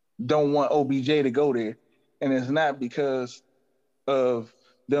don't want OBJ to go there. And it's not because of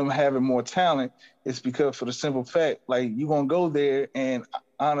them having more talent. It's because for the simple fact, like, you're going to go there and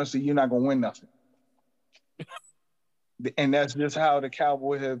honestly, you're not going to win nothing. And that's just how the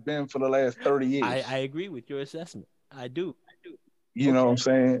Cowboys have been for the last 30 years. I agree with your assessment. I do. You know what I'm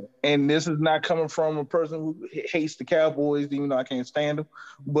saying? And this is not coming from a person who hates the Cowboys, even though I can't stand them.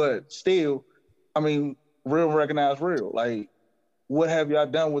 But still, I mean, real recognize real. Like, what have y'all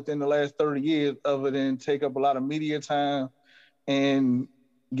done within the last 30 years other than take up a lot of media time and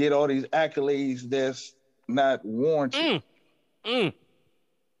get all these accolades that's not warranted? You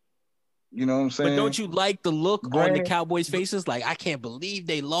know what I'm saying? But don't you like the look on the Cowboys' faces? Like, I can't believe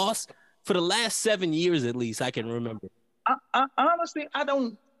they lost. For the last 7 years, at least, I can remember. I honestly, I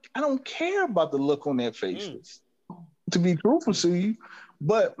don't care about the look on their faces, to be truthful to you.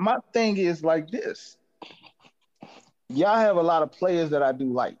 But my thing is like this. Y'all have a lot of players that I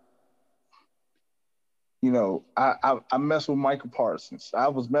do like. I mess with Michael Parsons. I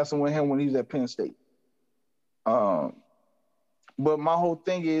was messing with him when he was at Penn State. But my whole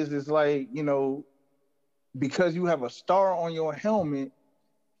thing is like, because you have a star on your helmet,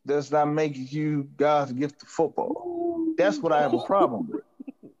 does not make you God's gift to football. That's what I have a problem with.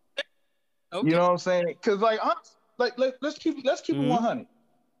 Okay. You know what I'm saying? Because let's keep it 100.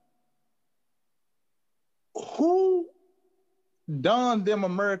 Who donned them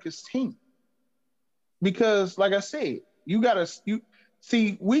America's team? Because, like I said, we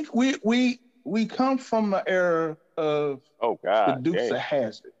come from an era of the Dukes of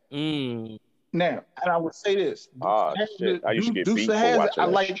Hazzard. Now, and I would say this: shit. I used to get Dukes beat of for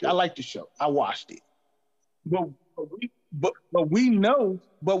Hazzard. watching I like the show. I watched it, but we know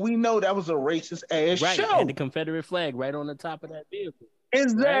that was a racist ass show. And the Confederate flag right on the top of that vehicle.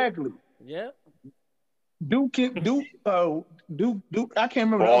 Exactly. Right? Yeah. Duke. I can't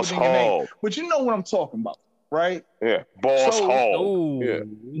remember Boss the other name, Hall. but you know what I'm talking about, right? Yeah, Boss Hall. Yeah.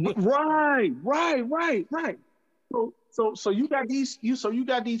 Right. So you got these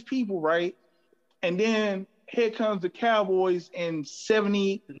people, right? And then here comes the Cowboys in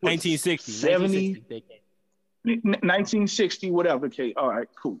 1960, whatever. Okay, all right,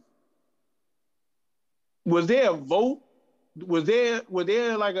 cool. Was there a vote? Was there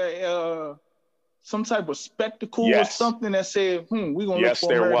like a some type of spectacle or something that said, we're gonna look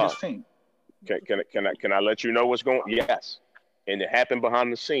for America's team? Can I let you know what's going on? Yes. And it happened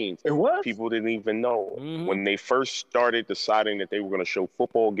behind the scenes. It was? People didn't even know it. When they first started deciding that they were going to show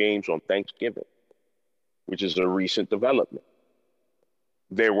football games on Thanksgiving, which is a recent development.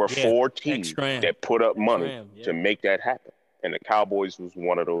 There were 4 teams that put up money to make that happen. And the Cowboys was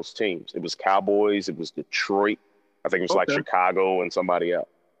one of those teams. It was Cowboys. It was Detroit. I think it was like Chicago and somebody else.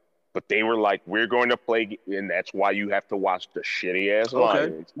 But they were like, we're going to play, and that's why you have to watch the shitty-ass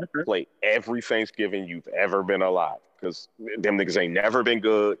Lions play every Thanksgiving you've ever been alive. Because them niggas ain't never been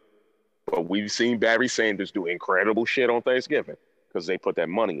good. But we've seen Barry Sanders do incredible shit on Thanksgiving because they put that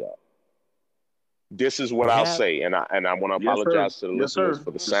money up. This is what I'll say, and I want to apologize to the listeners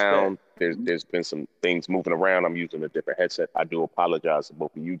for the sound. There's been some things moving around. I'm using a different headset. I do apologize to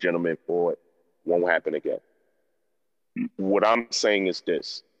both of you gentlemen for it. Won't happen again. What I'm saying is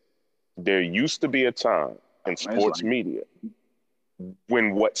this. There used to be a time in sports media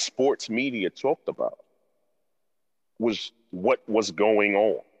when what sports media talked about was what was going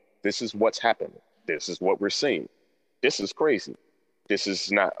on. This is what's happening. This is what we're seeing. This is crazy. This is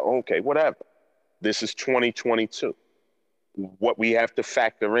not, okay, whatever. This is 2022. What we have to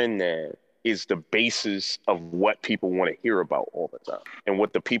factor in there is the basis of what people want to hear about all the time. And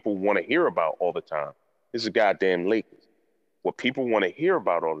what the people want to hear about all the time is the goddamn Lakers. What people want to hear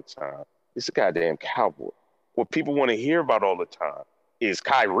about all the time is the goddamn Cowboys. What people want to hear about all the time is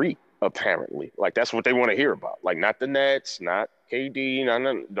Kyrie. apparently. Like, that's what they want to hear about. Like, not the Nets, not KD,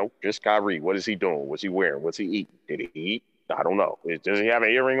 no, just Kyrie. What is he doing? What's he wearing? What's he eating? Did he eat? I don't know. Does he have an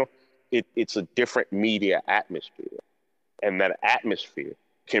earring on? It's a different media atmosphere. And that atmosphere,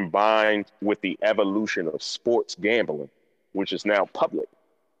 combined with the evolution of sports gambling, which is now public.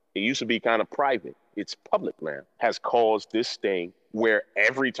 It used to be kind of private. It's public now. Has caused this thing where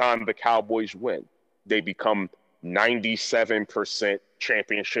every time the Cowboys win, they become 97%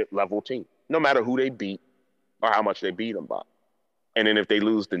 championship level team, no matter who they beat or how much they beat them by. And then if they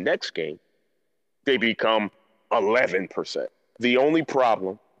lose the next game, they become 11%. The only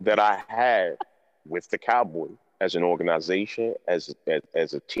problem that I had with the Cowboys as an organization, as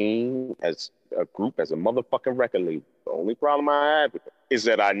a team, as a group, as a motherfucking record label, the only problem I had with it is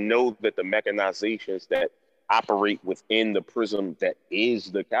that I know that the mechanizations that operate within the prism that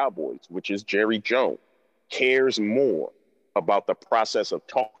is the Cowboys, which is Jerry Jones, cares more about the process of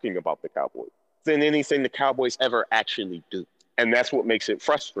talking about the Cowboys than anything the Cowboys ever actually do. And that's what makes it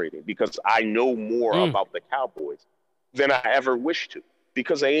frustrating, because I know more about the Cowboys than I ever wish to,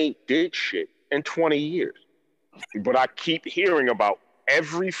 because they ain't did shit in 20 years. But I keep hearing about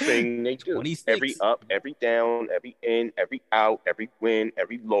everything they do. 26. Every up, every down, every in, every out, every win,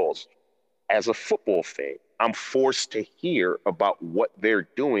 every loss. As a football fan, I'm forced to hear about what they're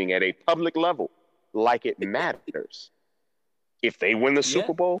doing at a public level, like it matters. If they win the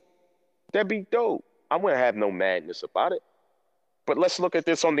Super Bowl, that'd be dope. I wouldn't have no madness about it. But let's look at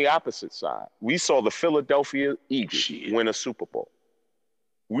this on the opposite side. We saw the Philadelphia Eagles win a Super Bowl.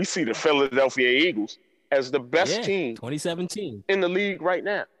 We see the Philadelphia Eagles as the best team 2017 in the league right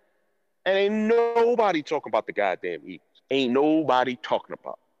now. And ain't nobody talking about the goddamn Eagles. Ain't nobody talking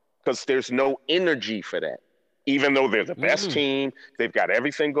about it, because there's no energy for that. Even though they're the best team, they've got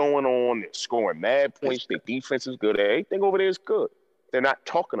everything going on, they're scoring mad points, their defense is good, everything over there is good. They're not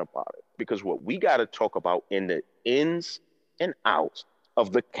talking about it, because what we got to talk about in the ins and outs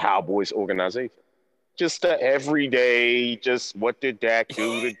of the Cowboys organization. Just the everyday, just what did Dak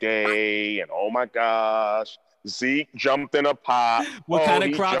do today? And oh my gosh, Zeke jumped in a pot. What kind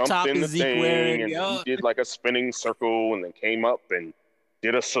of crop jumped top in is the Zeke thing, wearing? And he did like a spinning circle and then came up and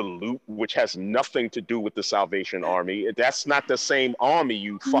did a salute, which has nothing to do with the Salvation Army. That's not the same army,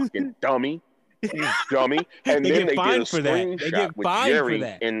 you fucking dummy. You dummy. And then they did a screenshot with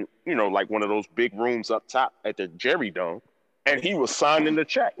Jerry in, like one of those big rooms up top at the Jerry Dome. And he was signing the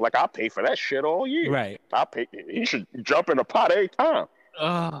check. Like, I'll pay for that shit all year. Right. He should jump in a pot every time.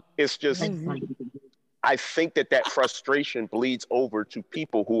 It's just, I think that frustration bleeds over to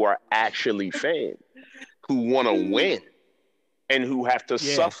people who are actually fans, who want to win and who have to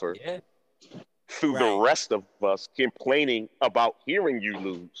suffer through the rest of us complaining about hearing you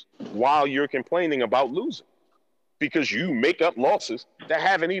lose while you're complaining about losing, because you make up losses that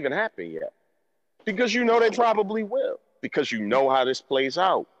haven't even happened yet, because you know they probably will. Because you know how this plays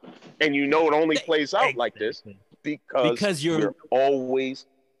out. And you know it only plays out like this because you're always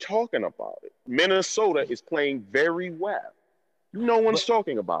talking about it. Minnesota is playing very well. No one's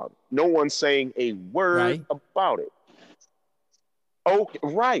talking about it. No one's saying a word about it. Okay,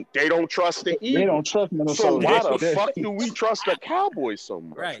 right. They don't trust the Eagles. They don't trust Minnesota. So why the fuck do we trust the Cowboys so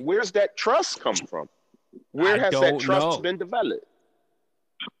much? Right. Where's that trust come from? Where has that trust been developed?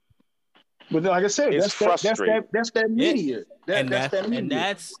 But like I said, that's that media. And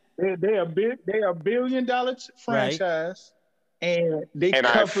that's they're a $1 billion franchise, and they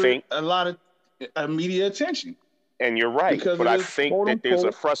cover a lot of media attention. And you're right, but I think that there's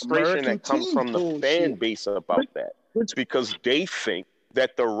a frustration that comes from the fan base about that, because they think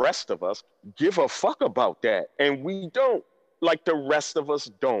that the rest of us give a fuck about that, and we don't. Like, the rest of us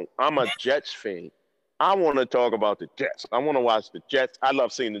don't. I'm a Jets fan. I want to talk about the Jets. I want to watch the Jets. I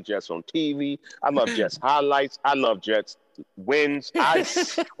love seeing the Jets on TV. I love Jets highlights. I love Jets wins.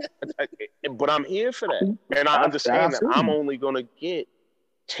 But I'm here for that. And I understand that I'm only going to get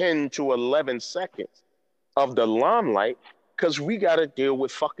 10 to 11 seconds of the limelight, because we got to deal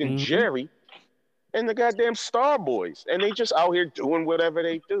with fucking Jerry and the goddamn Star Boys. And they just out here doing whatever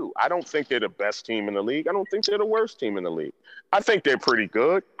they do. I don't think they're the best team in the league. I don't think they're the worst team in the league. I think they're pretty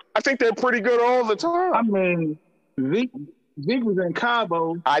good. I think they're pretty good all the time. I mean, Zeke was in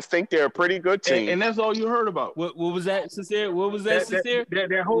Cabo. I think they're a pretty good team. And that's all you heard about. What was that, Sincere? What was that, Sincere?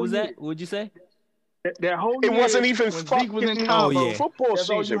 That whole what was that? What'd you say? That whole it wasn't even fucking football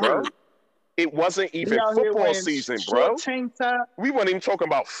season, bro. It wasn't even football season, bro. We weren't even talking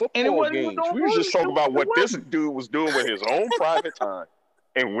about football games. We were just talking about what this dude was doing with his own private time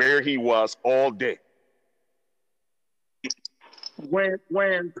and where he was all day.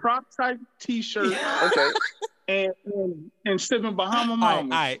 Wearing crop type t-shirts. Okay. and sipping Bahama All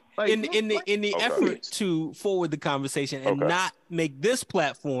Mamas. right. Like, in the Okay. effort to forward the conversation and Okay. not make this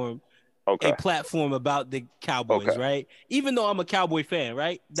platform Okay. a platform about the Cowboys, Okay. right? Even though I'm a Cowboy fan,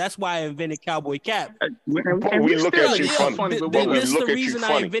 right? That's why I invented Cowboy Cap. and But we look still at you are funny. but But we this is look the at you reason I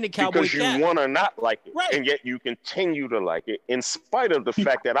funny invented Cowboy because you Cap. want to not like it, Right. and yet you continue to like it, in spite of the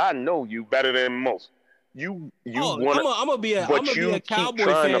fact that I know you better than most. You want to, I'm gonna be but a you keep Cowboy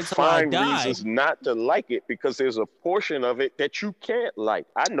trying to fan till I find die. reasons not to like it because there's a portion of it that you can't like.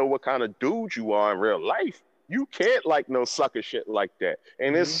 I know what kind of dude you are in real life. You can't like no sucker shit like that,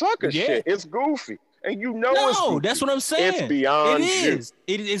 and it's sucker shit. It's goofy, and you know it's No, goofy. that's what I'm saying. It's beyond It you. is.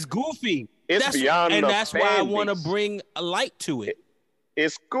 It is goofy. It's beyond and the that's why I fan want to base. bring a light to it.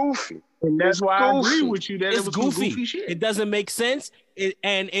 It's goofy. And that's It's why I agree goofy. with you that It's it was some goofy shit. It doesn't make sense.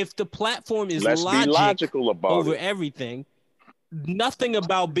 And if the platform is Let's be logical about over it. everything, nothing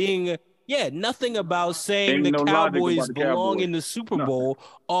about being nothing about saying Ain't the no logic Cowboys about the belong Cowboys. in the Super Bowl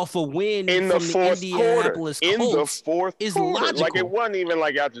off a win In the from the fourth quarter. Indianapolis In the Colts fourth is quarter. logical. Like it wasn't even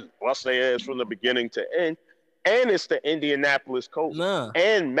like I just bust their ass from the beginning to end. And it's the Indianapolis Colts. Nah.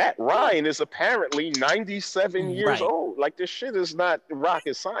 And Matt Ryan is apparently 97 years Right. old. Like this shit is not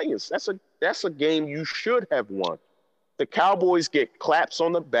rocket science. That's a game you should have won. The Cowboys get claps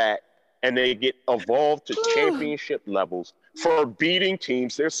on the back and they get evolved to championship levels for beating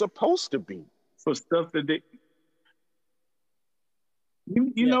teams they're supposed to beat. For stuff that they,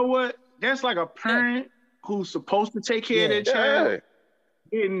 you know what? That's like a parent who's supposed to take care of their child,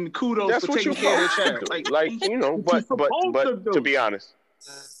 getting kudos That's for what taking you care of their supposed child. to do. Like you know, but to be honest,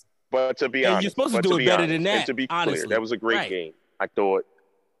 And you're supposed to do it better than that. And to be honestly. clear, that was a great Right. game. I thought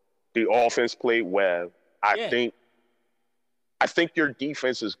the offense played well. I think your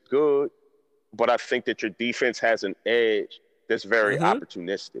defense is good, but I think that your defense has an edge that's very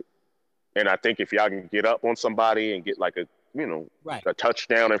opportunistic. And I think if y'all can get up on somebody and get like a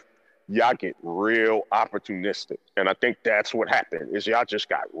touchdown, and y'all get real opportunistic. And I think that's what happened is y'all just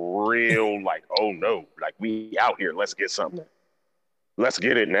got real like, oh no, like we out here, let's get something. Let's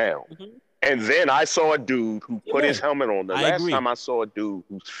get it now. And then I saw a dude who put his helmet on. The last time I saw a dude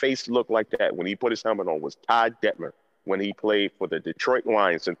whose face looked like that when he put his helmet on was Ty Detmer when he played for the Detroit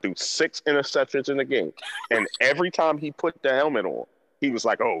Lions and threw 6 interceptions in the game. And every time he put the helmet on, he was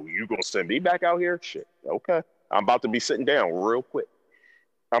like, oh, you going to send me back out here? Shit, okay. I'm about to be sitting down real quick.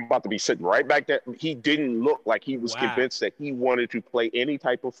 I'm about to be sitting right back there. He didn't look like he was convinced that he wanted to play any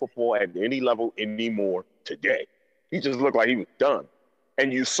type of football at any level anymore today. He just looked like he was done.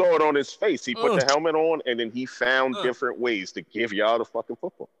 And you saw it on his face. He put the helmet on, and then he found different ways to give y'all the fucking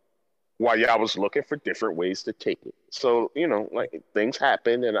football while y'all was looking for different ways to take it. So, you know, like things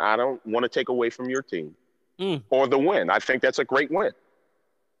happen, and I don't want to take away from your team or the win. I think that's a great win.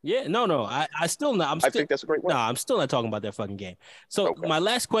 Yeah, no. I still not. I think that's a great win. No, I'm still not talking about that fucking game. So my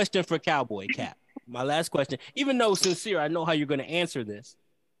last question for Cowboy Cap. My last question, even though sincere, I know how you're going to answer this.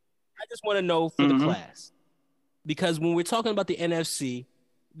 I just want to know for the class. Because when we're talking about the NFC,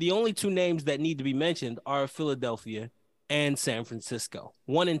 the only 2 names that need to be mentioned are Philadelphia and San Francisco,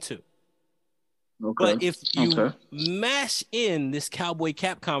 1 and 2. Okay. But if you mash in this Cowboy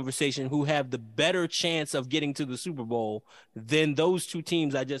Cap conversation, who have the better chance of getting to the Super Bowl than those 2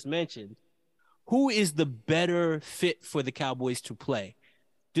 teams I just mentioned, who is the better fit for the Cowboys to play?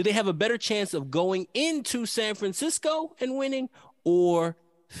 Do they have a better chance of going into San Francisco and winning, or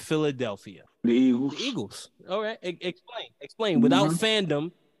Philadelphia? The Eagles. The Eagles. All right. Explain. Without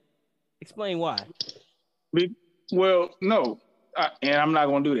fandom, explain why. Well, no. And I'm not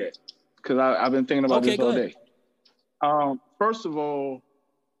going to do that because I've been thinking about this all day. First of all,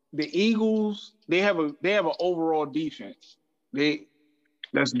 the Eagles, they have an overall defense.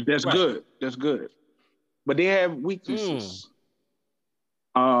 That's good. That's good. But they have weaknesses.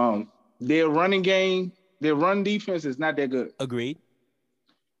 Their running game, their run defense is not that good. Agreed.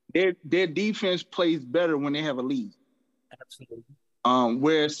 Their defense plays better when they have a lead. Absolutely.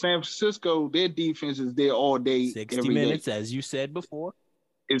 Whereas San Francisco, their defense is there all day, 60 every minutes, day. as you said before.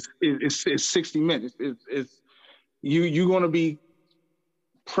 It's 60 minutes. You're going to be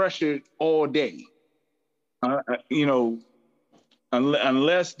pressured all day.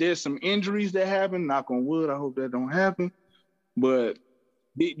 Unless there's some injuries that happen. Knock on wood. I hope that don't happen. But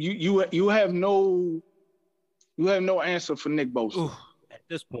you have no answer for Nick Bosa. Ooh, at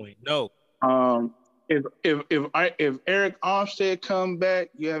this point, no. If Eric Armstead come back,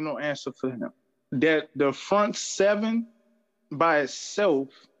 you have no answer for him. That the front 7 by itself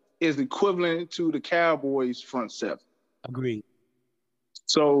is equivalent to the Cowboys' front 7. Agreed.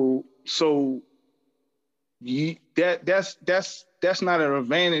 So that's not an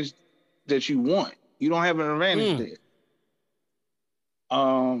advantage that you want. You don't have an advantage there.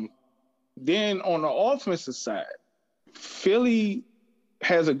 Then on the offensive side, Philly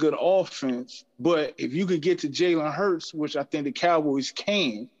has a good offense, but if you could get to Jalen Hurts, which I think the Cowboys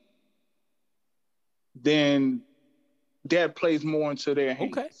can, then that plays more into their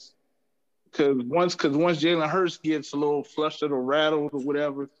hands. Okay. Because once Jalen Hurts gets a little flustered or rattled or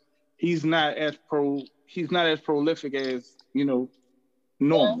whatever, he's not as prolific as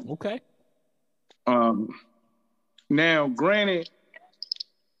normal. Okay. Now, granted,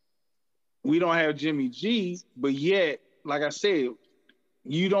 we don't have Jimmy G, but yet, like I said,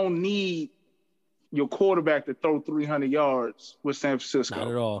 you don't need your quarterback to throw 300 yards with San Francisco. Not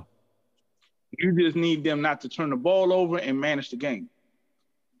at all. You just need them not to turn the ball over and manage the game.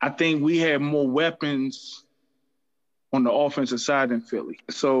 I think we have more weapons on the offensive side than Philly.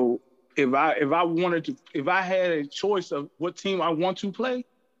 So if I had a choice of what team I want to play,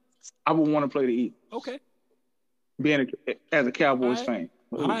 I would want to play the Eagles. Okay. As a Cowboys fan.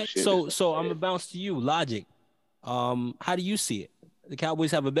 All right. So I'm gonna bounce to you, Logic. How do you see it? The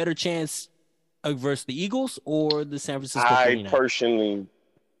Cowboys have a better chance versus the Eagles or the San Francisco 49ers? I personally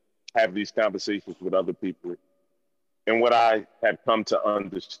have these conversations with other people, and what I have come to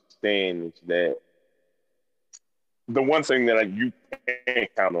understand is that the one thing that you can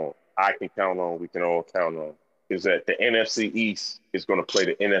count on, I can count on, we can all count on, is that the NFC East is going to play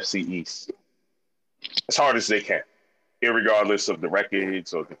the NFC East as hard as they can, irregardless of the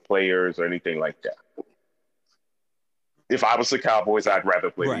records or the players or anything like that. If I was the Cowboys, I'd rather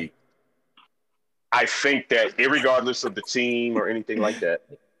play the Eagles. I think that irregardless of the team or anything like that,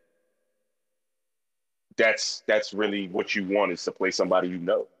 that's really what you want, is to play somebody you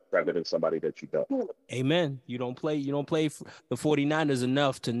know rather than somebody that you don't. Amen. You don't play the 49ers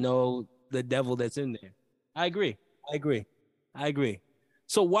enough to know the devil that's in there. I agree.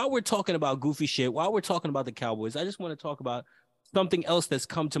 So while we're talking about goofy shit, while we're talking about the Cowboys, I just want to talk about something else that's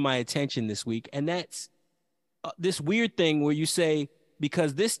come to my attention this week, and that's this weird thing where you say,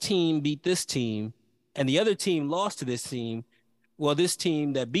 because this team beat this team and the other team lost to this team, well, this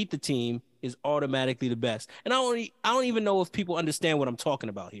team that beat the team is automatically the best. And I don't even know if people understand what I'm talking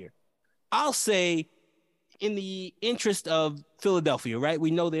about here. I'll say, in the interest of Philadelphia, right? We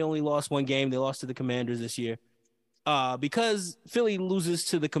know they only lost one game. They lost to the Commanders this year. Because Philly loses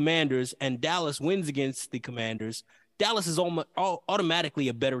to the Commanders and Dallas wins against the Commanders, Dallas is automatically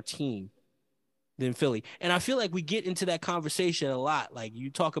a better team than Philly. And I feel like we get into that conversation a lot. Like,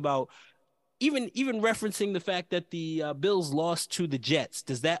 you talk about even referencing the fact that the Bills lost to the Jets.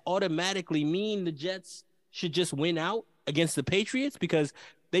 Does that automatically mean the Jets should just win out against the Patriots? Because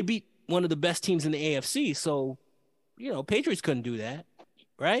they beat one of the best teams in the AFC. So, Patriots couldn't do that,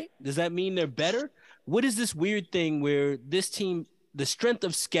 right? Does that mean they're better? What is this weird thing where this team, the strength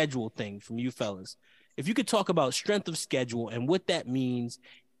of schedule thing from you fellas, if you could talk about strength of schedule and what that means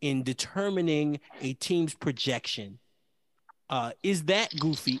in determining a team's projection, is that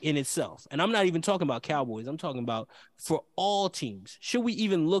goofy in itself? And I'm not even talking about Cowboys. I'm talking about for all teams. Should we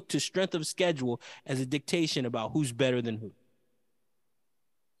even look to strength of schedule as a dictation about who's better than who?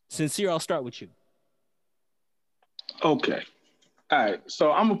 Sincere, I'll start with you. Okay. All right.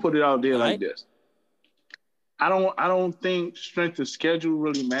 So I'm gonna put it out there like this. I don't think strength of schedule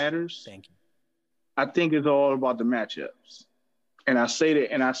really matters. Thank you. I think it's all about the matchups. And I say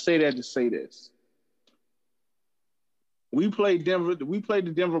that to say this. We played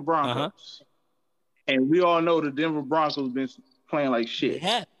the Denver Broncos. And we all know the Denver Broncos been playing like shit.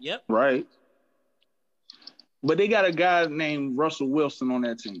 Yeah, yep. Right? But they got a guy named Russell Wilson on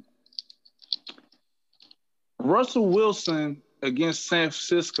that team. Russell Wilson against San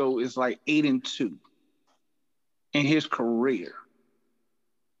Francisco is like 8-2 in his career.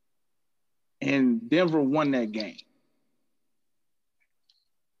 And Denver won that game.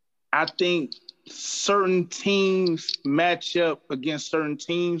 I think certain teams match up against certain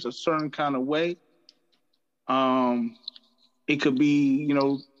teams a certain kind of way. It could be,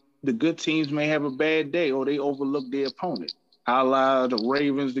 the good teams may have a bad day or they overlook their opponent, a la the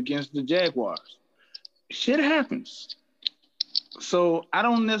Ravens against the Jaguars. Shit happens. So I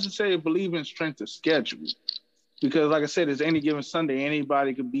don't necessarily believe in strength of schedule because, like I said, it's any given Sunday,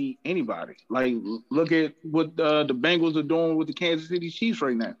 anybody could beat anybody. Like, look at what the Bengals are doing with the Kansas City Chiefs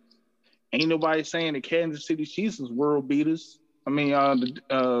right now. Ain't nobody saying the Kansas City Chiefs is world beaters. I mean,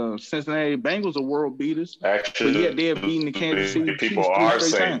 the Cincinnati Bengals are world beaters. Actually, but yet they're beating the Kansas City Chiefs. People are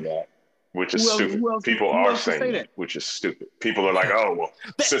saying that, which is stupid. People are saying that, which is stupid. People are like, oh, well,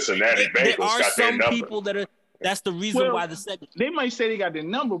 Cincinnati Bengals got their number. People that are. That's the reason why the second. They might say they got their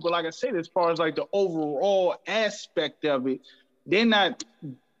number, but like I said, as far as like the overall aspect of it, they're not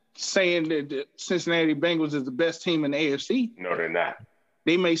saying that the Cincinnati Bengals is the best team in the AFC. No, they're not.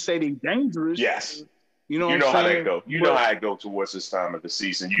 They may say they're dangerous. Yes. You know how that go. Know how it go towards this time of the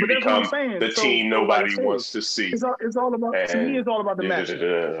season. You become the team nobody wants to see. It's all about, to me, it's all about the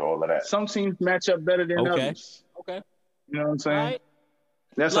matchup. All of that. Some teams match up better than others. Okay. You know what I'm saying? All right.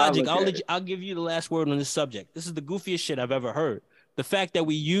 That's Logic. I'll give you the last word on this subject. This is the goofiest shit I've ever heard. The fact that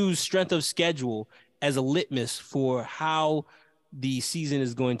we use strength of schedule as a litmus for how the season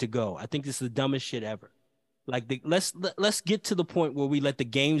is going to go. I think this is the dumbest shit ever. Like, let's get to the point where we let the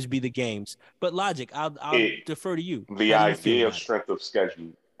games be the games. But Logic, I'll defer to you. The idea of strength of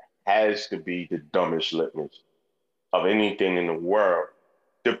schedule has to be the dumbest litmus of anything in the world,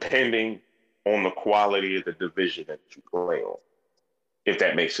 depending on the quality of the division that you play on. If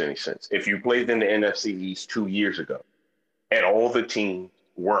that makes any sense. If you played in the NFC East 2 years ago, and all the teams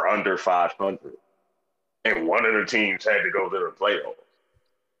were under 500, and one of the teams had to go to the playoffs,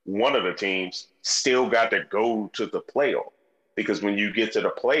 one of the teams still got to go to the playoffs, because when you get to the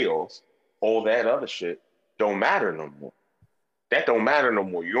playoffs, all that other shit don't matter no more. That don't matter no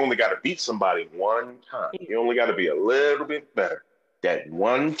more. You only got to beat somebody one time. You only got to be a little bit better that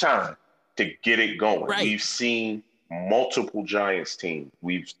one time to get it going. Right. We've seen multiple Giants teams.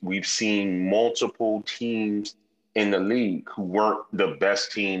 We've seen multiple teams in the league who weren't the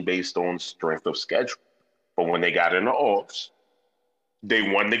best team based on strength of schedule. But when they got in the offs, they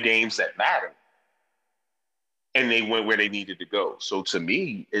won the games that mattered. And they went where they needed to go. So to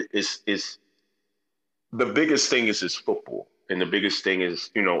me, it's the biggest thing is football. And the biggest thing is,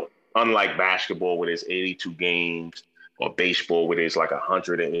 unlike basketball where there's 82 games, or baseball where there's like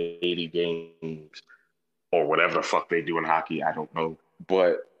 180 games, or whatever the fuck they do in hockey, I don't know.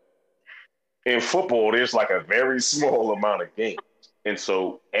 But in football, there's like a very small amount of games. And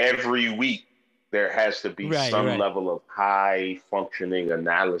so every week, there has to be some level of high functioning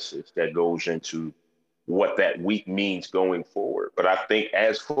analysis that goes into what that week means going forward. But I think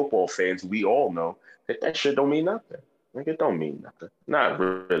as football fans, we all know that shit don't mean nothing. Like, it don't mean nothing. Not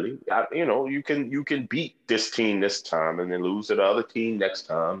really. You can beat this team this time and then lose to the other team next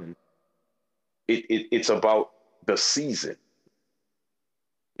time. And it's about the season.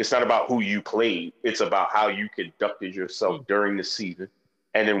 It's not about who you played. It's about how you conducted yourself during the season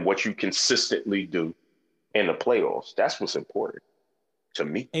and then what you consistently do in the playoffs. That's what's important to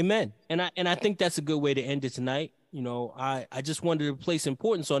me. Amen. And I think that's a good way to end it tonight. I just wanted to place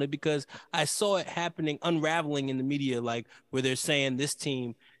importance on it because I saw it happening, unraveling in the media, like where they're saying this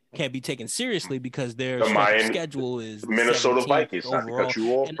team can't be taken seriously because their schedule is Minnesota Vikings. Overall. Not to cut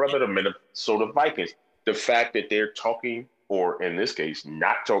you off, brother. The Minnesota Vikings. The fact that they're talking, or in this case,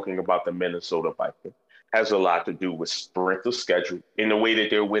 not talking about the Minnesota Vikings, has a lot to do with strength of schedule in the way that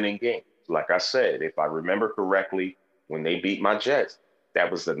they're winning games. Like I said, if I remember correctly, when they beat my Jets, that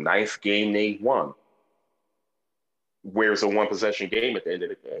was the 9th game they won. Where's a one-possession game at the end of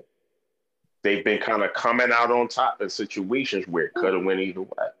the game? They've been kind of coming out on top in situations where it could have went either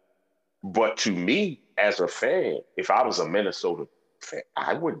way. But to me, as a fan, if I was a Minnesota fan,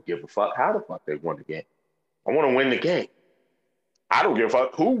 I wouldn't give a fuck how the fuck they won the game. I want to win the game. I don't give a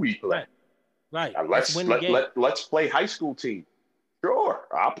fuck who we play. Right. Let's play high school team. Sure,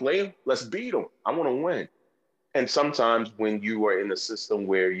 I'll play them. Let's beat them. I want to win. And sometimes when you are in a system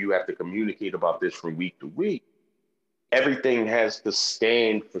where you have to communicate about this from week to week, everything has to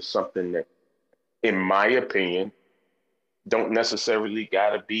stand for something that, in my opinion, don't necessarily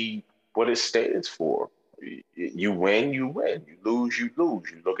got to be what it stands for. You win, you win. You lose, you lose.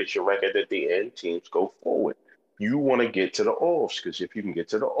 You look at your record at the end, teams go forward. You want to get to the offs, because if you can get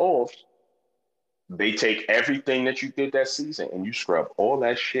to the offs, they take everything that you did that season and you scrub all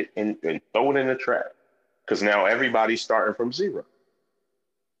that shit and throw it in the trash. Because now everybody's starting from zero.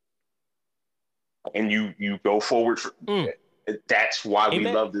 And you go forward. That's why we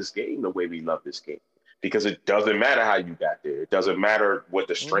love this game the way we love this game. Because it doesn't matter how you got there. It doesn't matter what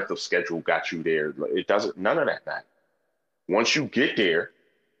the strength of schedule got you there. It doesn't. None of that matters. Once you get there.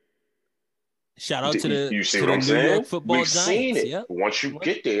 Shout out to the you see what I'm saying? York Football We've Giants. seen it. Yep. Once you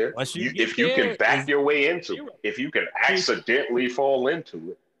get there, if you can back your way into it, if you can accidentally fall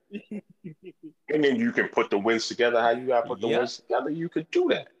into it, and then you can put the wins together how you got to put the wins together, you could do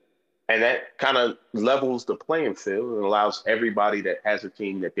that. And that kind of levels the playing field and allows everybody that has a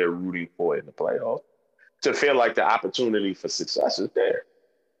team that they're rooting for in the playoffs to feel like the opportunity for success is there.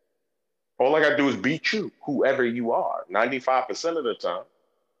 All I got to do is beat you, whoever you are. 95% of the time,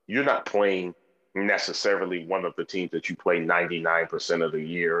 you're not playing necessarily one of the teams that you play 99% of the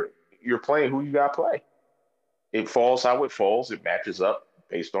year. You're playing who you got to play. It falls how it falls. It matches up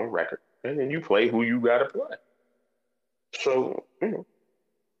based on record. And then you play who you got to play. So,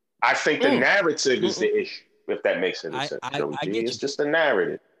 I think the narrative is the issue, if that makes any sense, Joey G. It's just the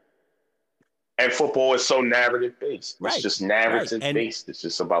narrative. And football is so narrative based. It's just narrative based. It's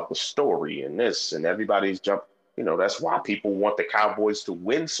just about the story and this, and everybody's jump. That's why people want the Cowboys to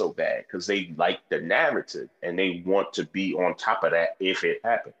win so bad, because they like the narrative and they want to be on top of that if it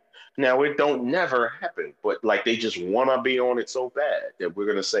happens. Now, it don't never happen, but like they just want to be on it so bad that we're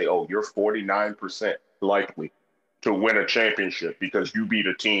going to say, oh, you're 49% likely to win a championship because you beat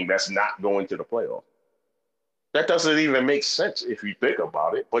a team that's not going to the playoffs. That doesn't even make sense if you think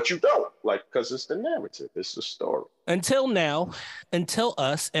about it, but you don't, because it's the narrative, it's the story. Until now, until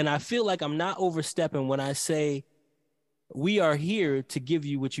us, and I feel like I'm not overstepping when I say we are here to give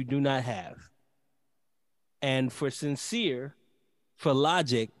you what you do not have. And for Sincere, for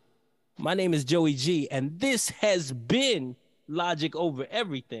Logic, my name is Joey G, and this has been Logic Over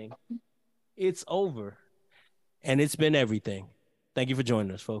Everything. It's over, and it's been everything. Thank you for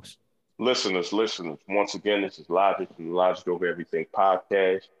joining us, folks. Listeners, once again, this is Logic from the Logic Over Everything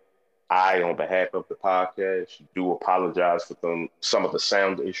podcast. I, on behalf of the podcast, do apologize for some of the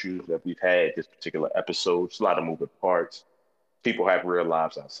sound issues that we've had this particular episode. It's a lot of moving parts. People have real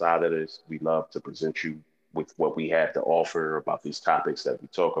lives outside of this. We love to present you with what we have to offer about these topics that we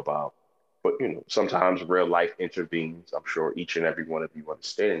talk about. But, sometimes real life intervenes. I'm sure each and every one of you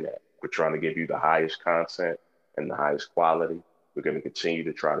understand that. We're trying to give you the highest content and the highest quality. We're going to continue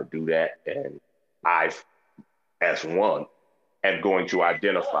to try to do that. And I, as one, am going to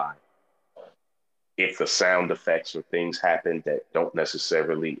identify if the sound effects or things happen that don't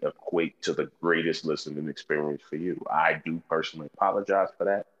necessarily equate to the greatest listening experience for you. I do personally apologize for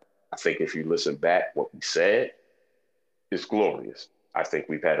that. I think if you listen back, what we said is glorious. I think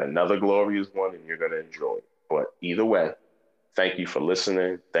we've had another glorious one and you're going to enjoy it. But either way, thank you for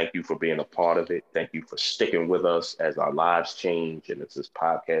listening. Thank you for being a part of it. Thank you for sticking with us as our lives change and as this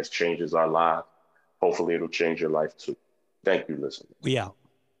podcast changes our lives. Hopefully it'll change your life too. Thank you, listeners. We out.